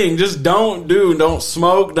a thing. Just don't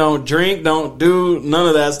smoke, don't drink, don't do none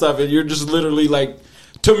of that stuff. And you're just literally like,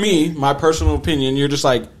 to me, my personal opinion, you're just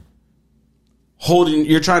like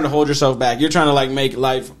you're trying to hold yourself back. You're trying to like make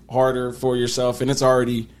life harder for yourself, and it's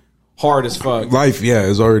already hard as fuck. Life, yeah,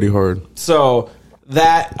 is already hard. So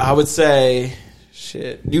that, I would say,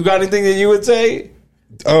 shit. You got anything that you would say?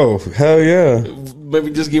 Oh, hell yeah.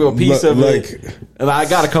 Maybe just give a piece of it. And I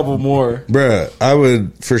got a couple more. Bruh, I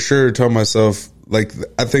would for sure tell myself, like,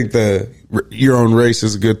 I think your own race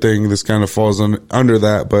is a good thing. This kind of falls under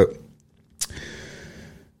that, but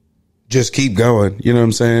just keep going. You know what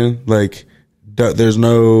I'm saying? Like, there's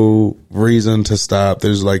no reason to stop.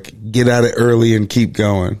 There's like, get at it early and keep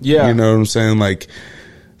going. Yeah. You know what I'm saying? Like,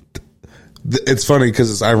 it's funny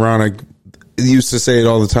because it's ironic. I used to say it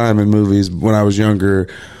all the time in movies when I was younger.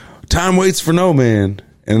 Time waits for no man.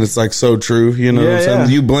 And it's like so true. You know what I'm saying?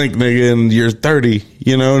 You blink, nigga, and you're 30.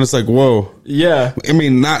 You know? And it's like, whoa. Yeah. I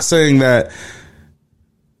mean, not saying that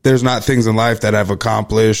there's not things in life that I've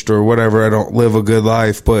accomplished or whatever. I don't live a good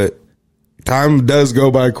life, but time does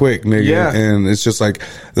go by quick, nigga. Yeah. And it's just like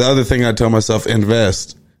the other thing I tell myself,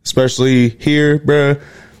 invest. Especially here, bruh.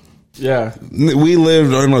 Yeah. We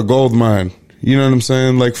lived on a gold mine. You know what I'm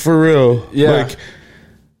saying? Like, for real. Yeah. Like,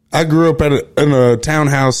 I grew up in a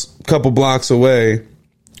townhouse a couple blocks away.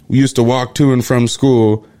 We used to walk to and from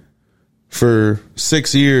school for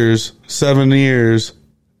 6 years, 7 years,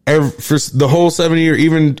 for the whole 7 year,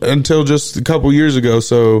 even until just a couple years ago.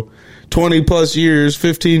 So 20 plus years,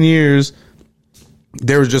 15 years,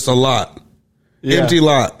 there was just a lot. Yeah. Empty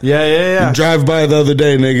lot. Yeah. You drive by the other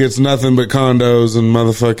day, nigga, it's nothing but condos and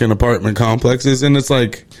motherfucking apartment complexes. And it's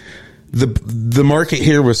like, the market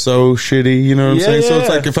here was so shitty, you know what I'm saying? So it's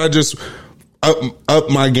like, if I just up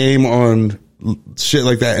my game on shit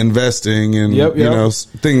like that, investing and you know,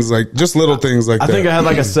 things like, just little things like that. I think I had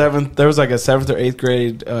like there was like a 7th or 8th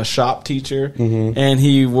grade shop teacher, and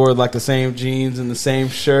he wore like the same jeans and the same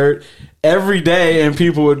shirt every day, and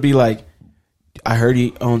people would be like, I heard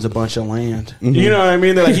he owns a bunch of land. You know what I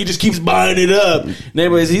mean? They're like, he just keeps buying it up. And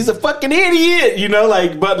everybody's, he's a fucking idiot, you know?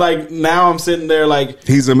 Like, but like, now I'm sitting there like,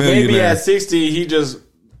 he's a millionaire. Maybe at 60, he just,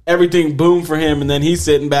 everything boomed for him, and then he's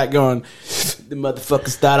sitting back going, the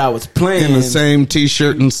motherfuckers thought I was playing. In the same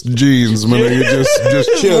t-shirt and jeans, man. You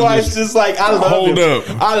just chill. His wife's just like, I love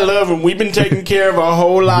him. I love him. We've been taking care of our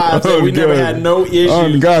whole lives, and we never had no issues.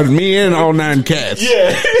 Oh, God, me and all 9 cats.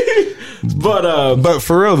 Yeah. But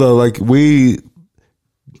for real, though, like, we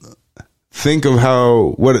think of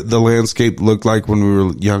what the landscape looked like when we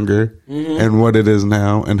were younger and what it is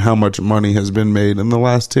now and how much money has been made in the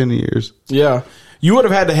last 10 years. Yeah. You would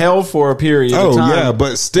have had to hell for a period of time. Oh, yeah,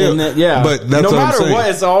 but still. But that's no what matter I'm saying. what,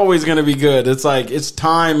 it's always going to be good. It's like, it's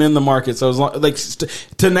time in the market. So, as long, like,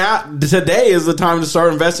 today is the time to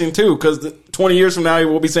start investing, too, because 20 years from now,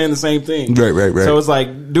 we'll be saying the same thing. Right. So, it's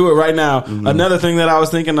like, do it right now. Another thing that I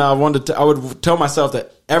was thinking, I would tell myself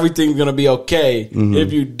that everything's going to be okay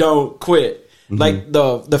if you don't quit. Like,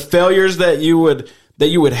 the failures that you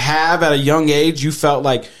would have at a young age, you felt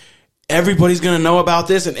like, everybody's going to know about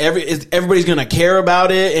this and everybody's going to care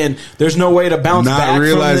about it, and there's no way to bounce back from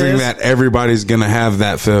this. Not realizing that everybody's going to have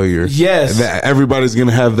that failure. Yes. That everybody's going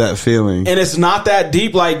to have that feeling. And it's not that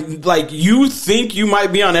deep. Like you think you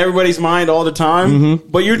might be on everybody's mind all the time,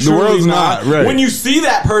 but you're truly the world's not. Right. When you see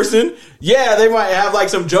that person, yeah, they might have like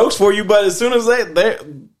some jokes for you, but as soon as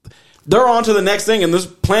they're on to the next thing, and this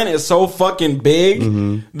planet is so fucking big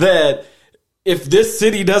that if this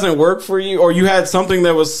city doesn't work for you, or you had something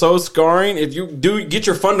that was so scarring, if you do get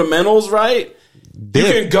your fundamentals right, you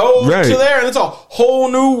can go to there, and it's a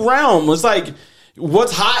whole new realm. It's like,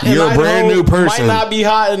 what's hot in You're a brand new person. might not be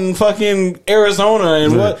hot in fucking Arizona,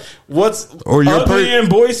 and what's ugly in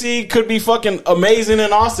Boise could be fucking amazing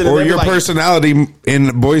in Austin. Or your personality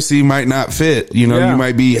in Boise might not fit. You know, you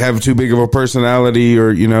might have too big of a personality,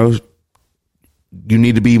 or, you know, you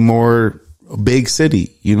need to be more a big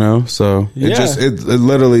city, you know. So it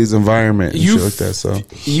literally is environment and shit like that. So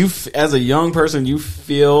you as a young person, you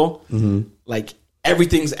feel like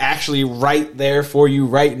everything's actually right there for you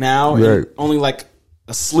right now, and only like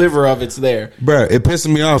a sliver of it's there. Bruh, it pissed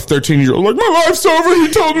me off. 13-year-old, like, my life's over. He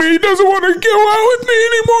told me he doesn't want to go out with me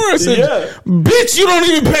anymore. I said, bitch, you don't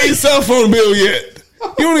even pay a cell phone bill yet.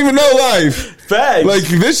 You don't even know life. Facts. Like,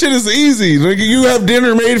 this shit is easy. Like, you have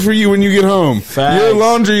dinner made for you when you get home. Facts. Your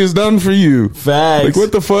laundry is done for you. Facts. Like,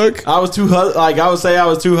 what the fuck? I was too I would say I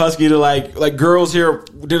was too husky to like girls here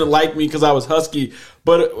didn't like me because I was husky.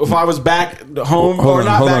 But if I was back home Hold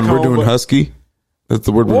on, we're doing husky. That's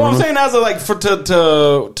the word. Well, I'm saying as a like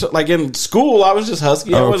to like in school, I was just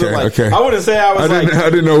husky. I wasn't like I wouldn't say I was I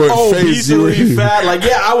didn't know what phase you were fat. Like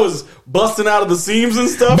I was busting out of the seams and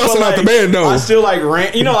stuff. Busting out the band, no. I still like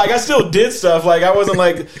ran. Like I still did stuff. Like I wasn't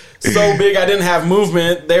like so big. I didn't have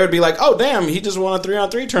movement. They would be like, "Oh damn, he just won a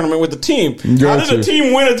 3-on-3 tournament with the team." How did the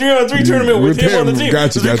team win a 3-on-3 tournament with him on the team?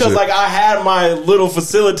 Gotcha. Because like I had my little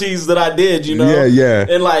facilities that I did. Yeah.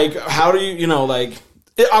 And like, how do you like?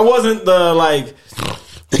 I wasn't the like.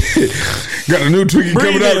 Got a new Twiggy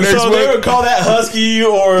coming out next month. They would call that husky,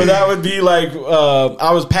 or that would be like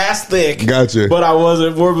I was past thick. Gotcha. But I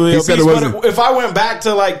wasn't morbidly obese. But if I went back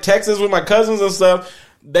to like Texas with my cousins and stuff,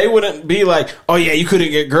 they wouldn't be like, "Oh yeah, you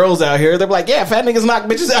couldn't get girls out here." They'd be like, "Yeah, fat niggas knock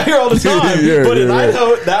bitches out here all the time." But in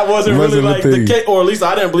Idaho, that wasn't really like the case, or at least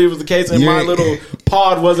I didn't believe it was the case. And my little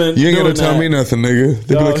pod wasn't. You ain't gonna tell me nothing, nigga.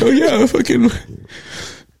 They'd be like, "Oh yeah, fucking."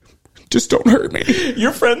 Just don't hurt me.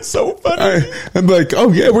 Your friend's so funny. I'm like,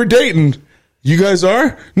 oh yeah, we're dating. You guys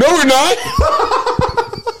are? No, we're not.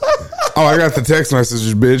 Oh, I got the text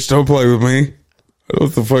messages, bitch. Don't play with me.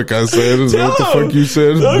 What the fuck I said? What the fuck you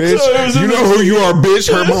said, bitch? You know who you are, bitch.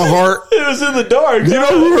 Hurt my heart. It was in the dark. You know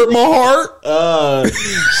who hurt my heart?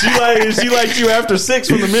 She liked you after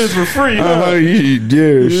 6 when the minutes were free.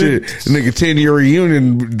 Yeah, shit. Nigga, 10-year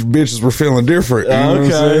reunion, bitches were feeling different. You know what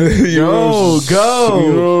I'm saying? Go.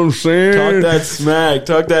 You know what I'm saying?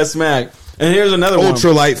 Talk that smack. And here's another one.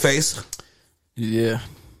 Ultralight face. Yeah.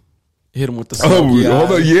 Hit him with the hold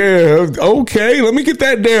on, yeah, okay. Let me get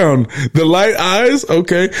that down. The light eyes,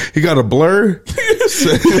 okay. He got a blur.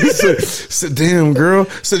 said, damn, girl.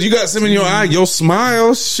 Said, you got some in your eye. Your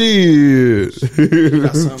smile, shit.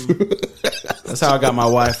 Got something. That's how I got my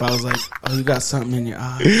wife. I was like, oh, you got something in your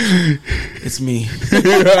eye. It's me.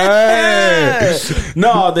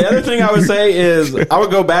 No, the other thing I would say is I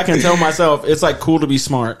would go back and tell myself it's like cool to be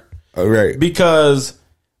smart. All right. Because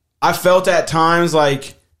I felt at times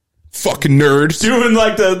like fucking nerds doing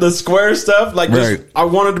like the square stuff. Like I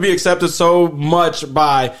wanted to be accepted so much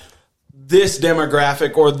by this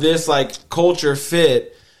demographic or this like culture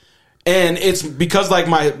fit. And it's because like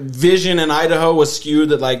my vision in Idaho was skewed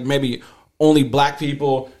that like maybe only black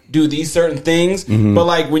people do these certain things. Mm-hmm. But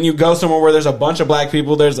like when you go somewhere where there's a bunch of black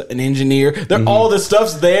people, there's an engineer, all this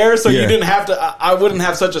stuff's there. So you didn't have to, I wouldn't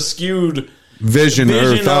have such a skewed vision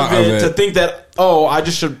or thought of it to think that, oh, I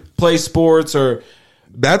just should play sports or.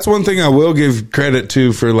 That's one thing I will give credit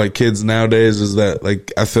to for like kids nowadays is that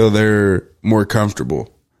like I feel they're more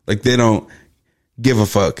comfortable. Like they don't give a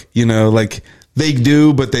fuck, like they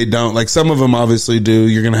do, but they don't. Like some of them obviously do.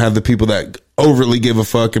 You're going to have the people that overtly give a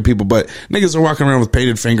fuck and people, but niggas are walking around with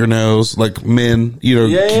painted fingernails, like men,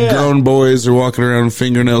 grown boys are walking around with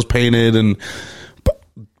fingernails painted and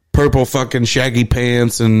purple fucking shaggy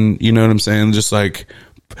pants. And you know what I'm saying? Just like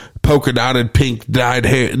polka dotted pink dyed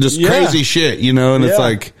hair, just crazy shit, and it's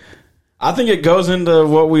like I think it goes into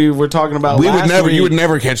what we were talking about last week. You would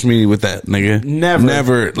never catch me with that, nigga.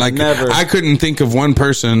 Never. Like never. I couldn't think of one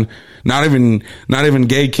person, not even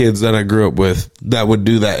gay kids that I grew up with that would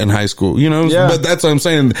do that in high school, but that's what I'm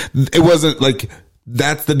saying. It wasn't like,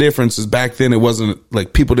 that's the difference is back then it wasn't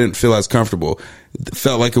like people didn't feel as comfortable. It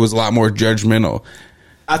felt like it was a lot more judgmental.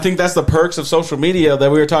 I think that's the perks of social media that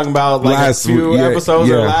we were talking about like a few episodes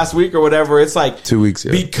or last week or whatever. It's like 2 weeks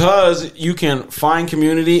because you can find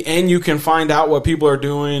community and you can find out what people are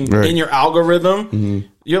doing in your algorithm. Mm-hmm.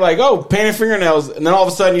 You're like, oh, painting fingernails, and then all of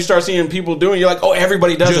a sudden you start seeing people doing. You're like, oh,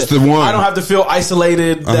 everybody does just it. The one. I don't have to feel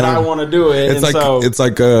isolated that I want to do it. It's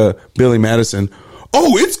like Billy Madison.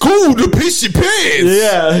 Oh, it's cool to piss your pants.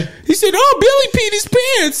 Yeah. He said, oh, Billy peed his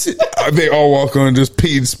pants. They all walk on just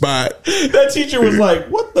peed spot. That teacher was like,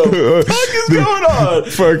 what the fuck is going on?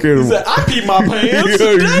 Fucking. He said, I pee my pants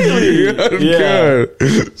daily.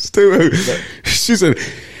 God. Stupid. She said,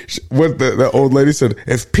 what the old lady said,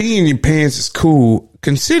 if peeing your pants is cool,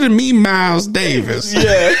 consider me Miles Davis.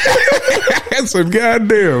 Yeah. That's a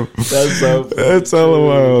goddamn. That's so funny. That's hella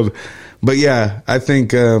wild. But yeah, I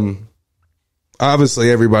think,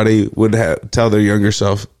 obviously everybody would tell their younger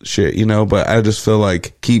self shit, you know, but I just feel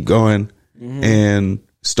like keep going and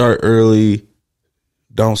start early.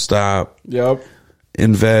 Don't stop. Yep.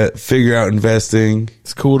 Figure out investing.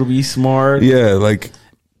 It's cool to be smart. Yeah, like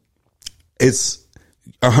it's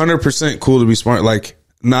 100% cool to be smart. Like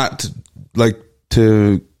not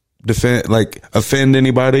to defend, like offend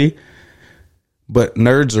anybody, but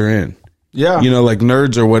nerds are in. Yeah. You know, like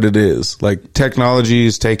nerds are what it is. Like technology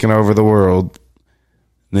is taking over the world.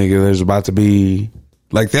 Nigga, there's about to be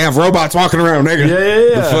like they have robots walking around, nigga.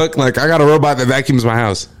 Yeah. The fuck? Like I got a robot that vacuums my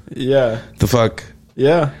house. Yeah. The fuck?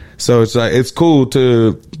 Yeah. So it's like it's cool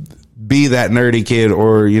to be that nerdy kid,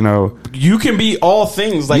 or you know, you can be all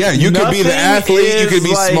things. Like yeah, you could be the athlete, you could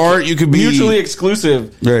be like smart, you could be mutually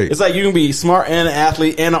exclusive. Right. It's like you can be smart and an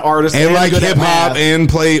athlete and an artist and like hip hop and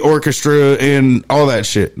play orchestra and all that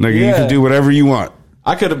shit. Nigga, you can do whatever you want.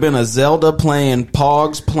 I could have been a Zelda playing,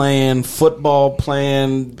 Pogs playing, football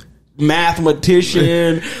playing,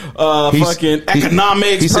 mathematician, fucking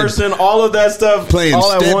economics person, all of that stuff. Playing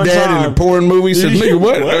all at one stepdad time. in a porn movie. Said, nigga,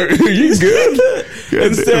 what? You good?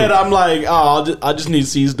 Instead, I'm like, I just need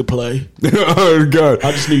C's to play. Oh, God.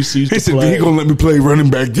 I just need C's to said, play. he going to let me play running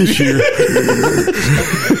back this year.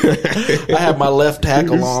 I had my left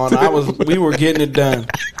tackle on. We were getting it done.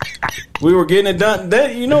 We were getting it done.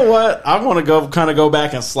 Then, you know what? I want to go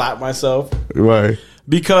back and slap myself. Why?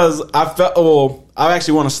 Because I felt, I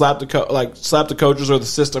actually want to slap the coaches or the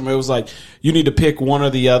system. It was like, you need to pick one or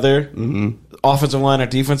the other, offensive line or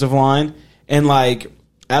defensive line. And like,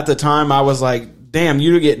 at the time I was like, damn,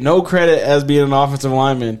 you get no credit as being an offensive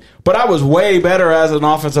lineman. But I was way better as an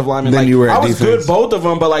offensive lineman. Then like, you were at I was defense. good both of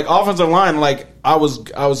them, but like offensive line, like I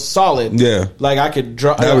was solid. Yeah. Like I could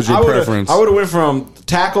draw. That was your preference. I would have went from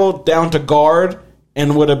tackle down to guard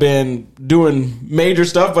and would have been doing major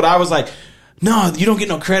stuff. But I was like, no, you don't get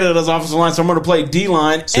no credit as offensive line, so I'm going to play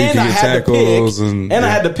D-line. So and I had to pick. And I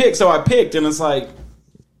had to pick, so I picked. And it's like,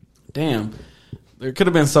 damn, there could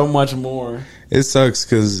have been so much more. It sucks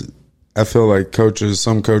because I feel like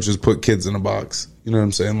some coaches put kids in a box. You know what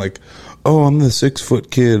I'm saying? Like, oh, I'm the 6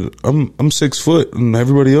 foot kid. I'm 6 foot, and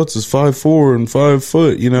everybody else is 5'4" and 5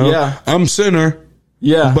 foot. You know, Yeah. I'm center.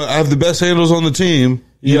 Yeah, But I have the best handles on the team.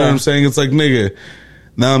 You know what I'm saying? It's like, nigga,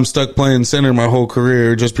 now I'm stuck playing center my whole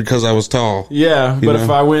career just because I was tall. Yeah, but if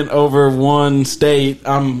I went over one state,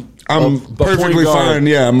 I'm perfectly fine.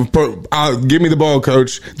 Yeah, give me the ball,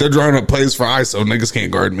 coach. They're drawing up plays for ISO. Niggas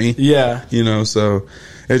can't guard me. Yeah, you know, so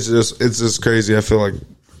it's just crazy. I feel like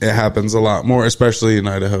it happens a lot more, especially in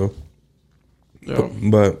Idaho. Yeah.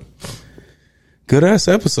 But good ass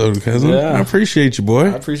episode, cousin. Yeah. I appreciate you, boy.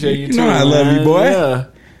 I appreciate you too. You know I love you, boy. Yeah,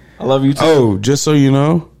 I love you too. Oh, just so you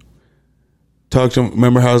know.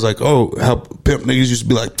 Remember how I was like, oh, how pimp niggas used to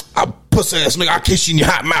be like, I pussy ass nigga, I kiss you in your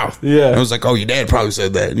hot mouth. Yeah. And I was like, oh, your dad probably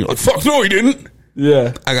said that. And you're like, fuck no, he didn't.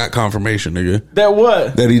 Yeah. I got confirmation, nigga. That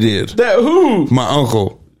what? That he did. That who? My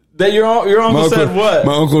uncle. That your uncle said what?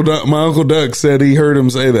 My uncle Doug said he heard him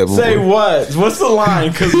say that before. Say what? What's the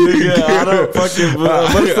line? Because nigga, I don't fucking.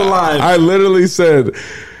 What's the line? I literally said,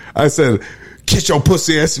 kiss your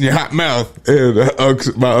pussy ass in your hot mouth. And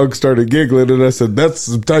my uncle started giggling, and I said, that's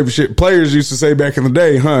the type of shit players used to say back in the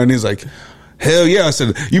day, huh? And he's like, hell yeah. I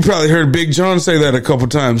said, you probably heard Big John say that a couple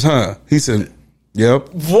times, huh? He said,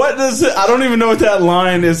 yep. What does it? I don't even know what that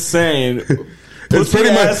line is saying. It's pretty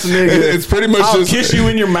much I'll just kiss you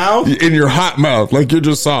in your mouth, in your hot mouth, like you're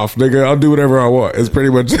just soft, nigga. I'll do whatever I want. It's pretty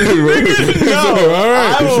much. No, all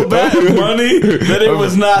right. I will bet money that it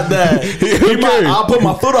was not that. I'll put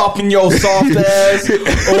my foot off in your soft ass.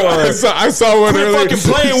 Or I saw one quit earlier. fucking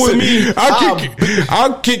playing with me.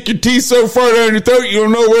 I'll kick your teeth so far down your throat you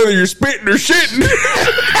don't know whether you're spitting or shitting.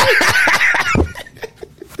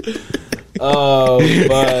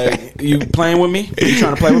 But you playing with me? You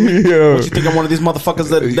trying to play with me? Yeah. What, you think I'm one of these motherfuckers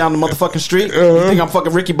that down the motherfucking street? You think I'm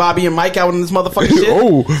fucking Ricky Bobby and Mike out in this motherfucking shit?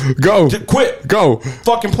 Oh, go. Quit. Go.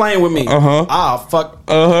 Fucking playing with me. Fuck.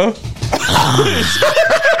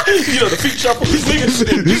 You know, the feet shuffle.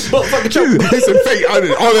 Motherfucking shuffle. He said, fake.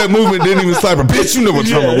 All that movement didn't even slap her. Bitch, you know what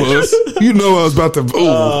time it was. You know I was about to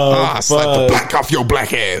slap the black off your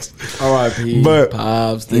black ass. R.I.P. But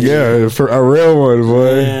Pops. yeah, for a real one,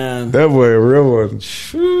 boy. Man. That boy, a real one.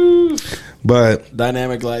 But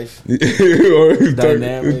dynamic life.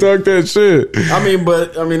 Dynamic. Talk that shit. I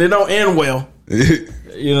mean, it don't end well.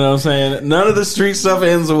 You know what I'm saying? None of the street stuff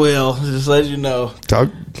ends well. Just let you know. Talk.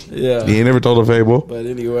 Yeah. He ain't never told a fable. But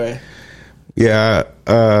anyway. Yeah.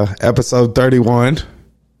 Episode 31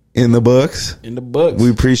 in the books. In the books.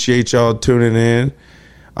 We appreciate y'all tuning in.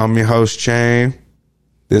 I'm your host, Chain.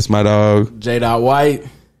 This my dog. J. White.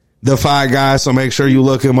 the Fi Guy. So make sure you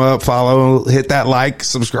look him up, follow, hit that like,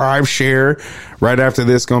 subscribe, share. Right after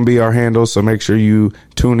this, going to be our handle. So make sure you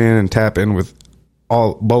tune in and tap in with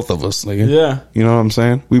both of us, nigga. Yeah. You know what I'm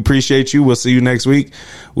saying? We appreciate you. We'll see you next week.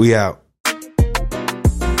 We out.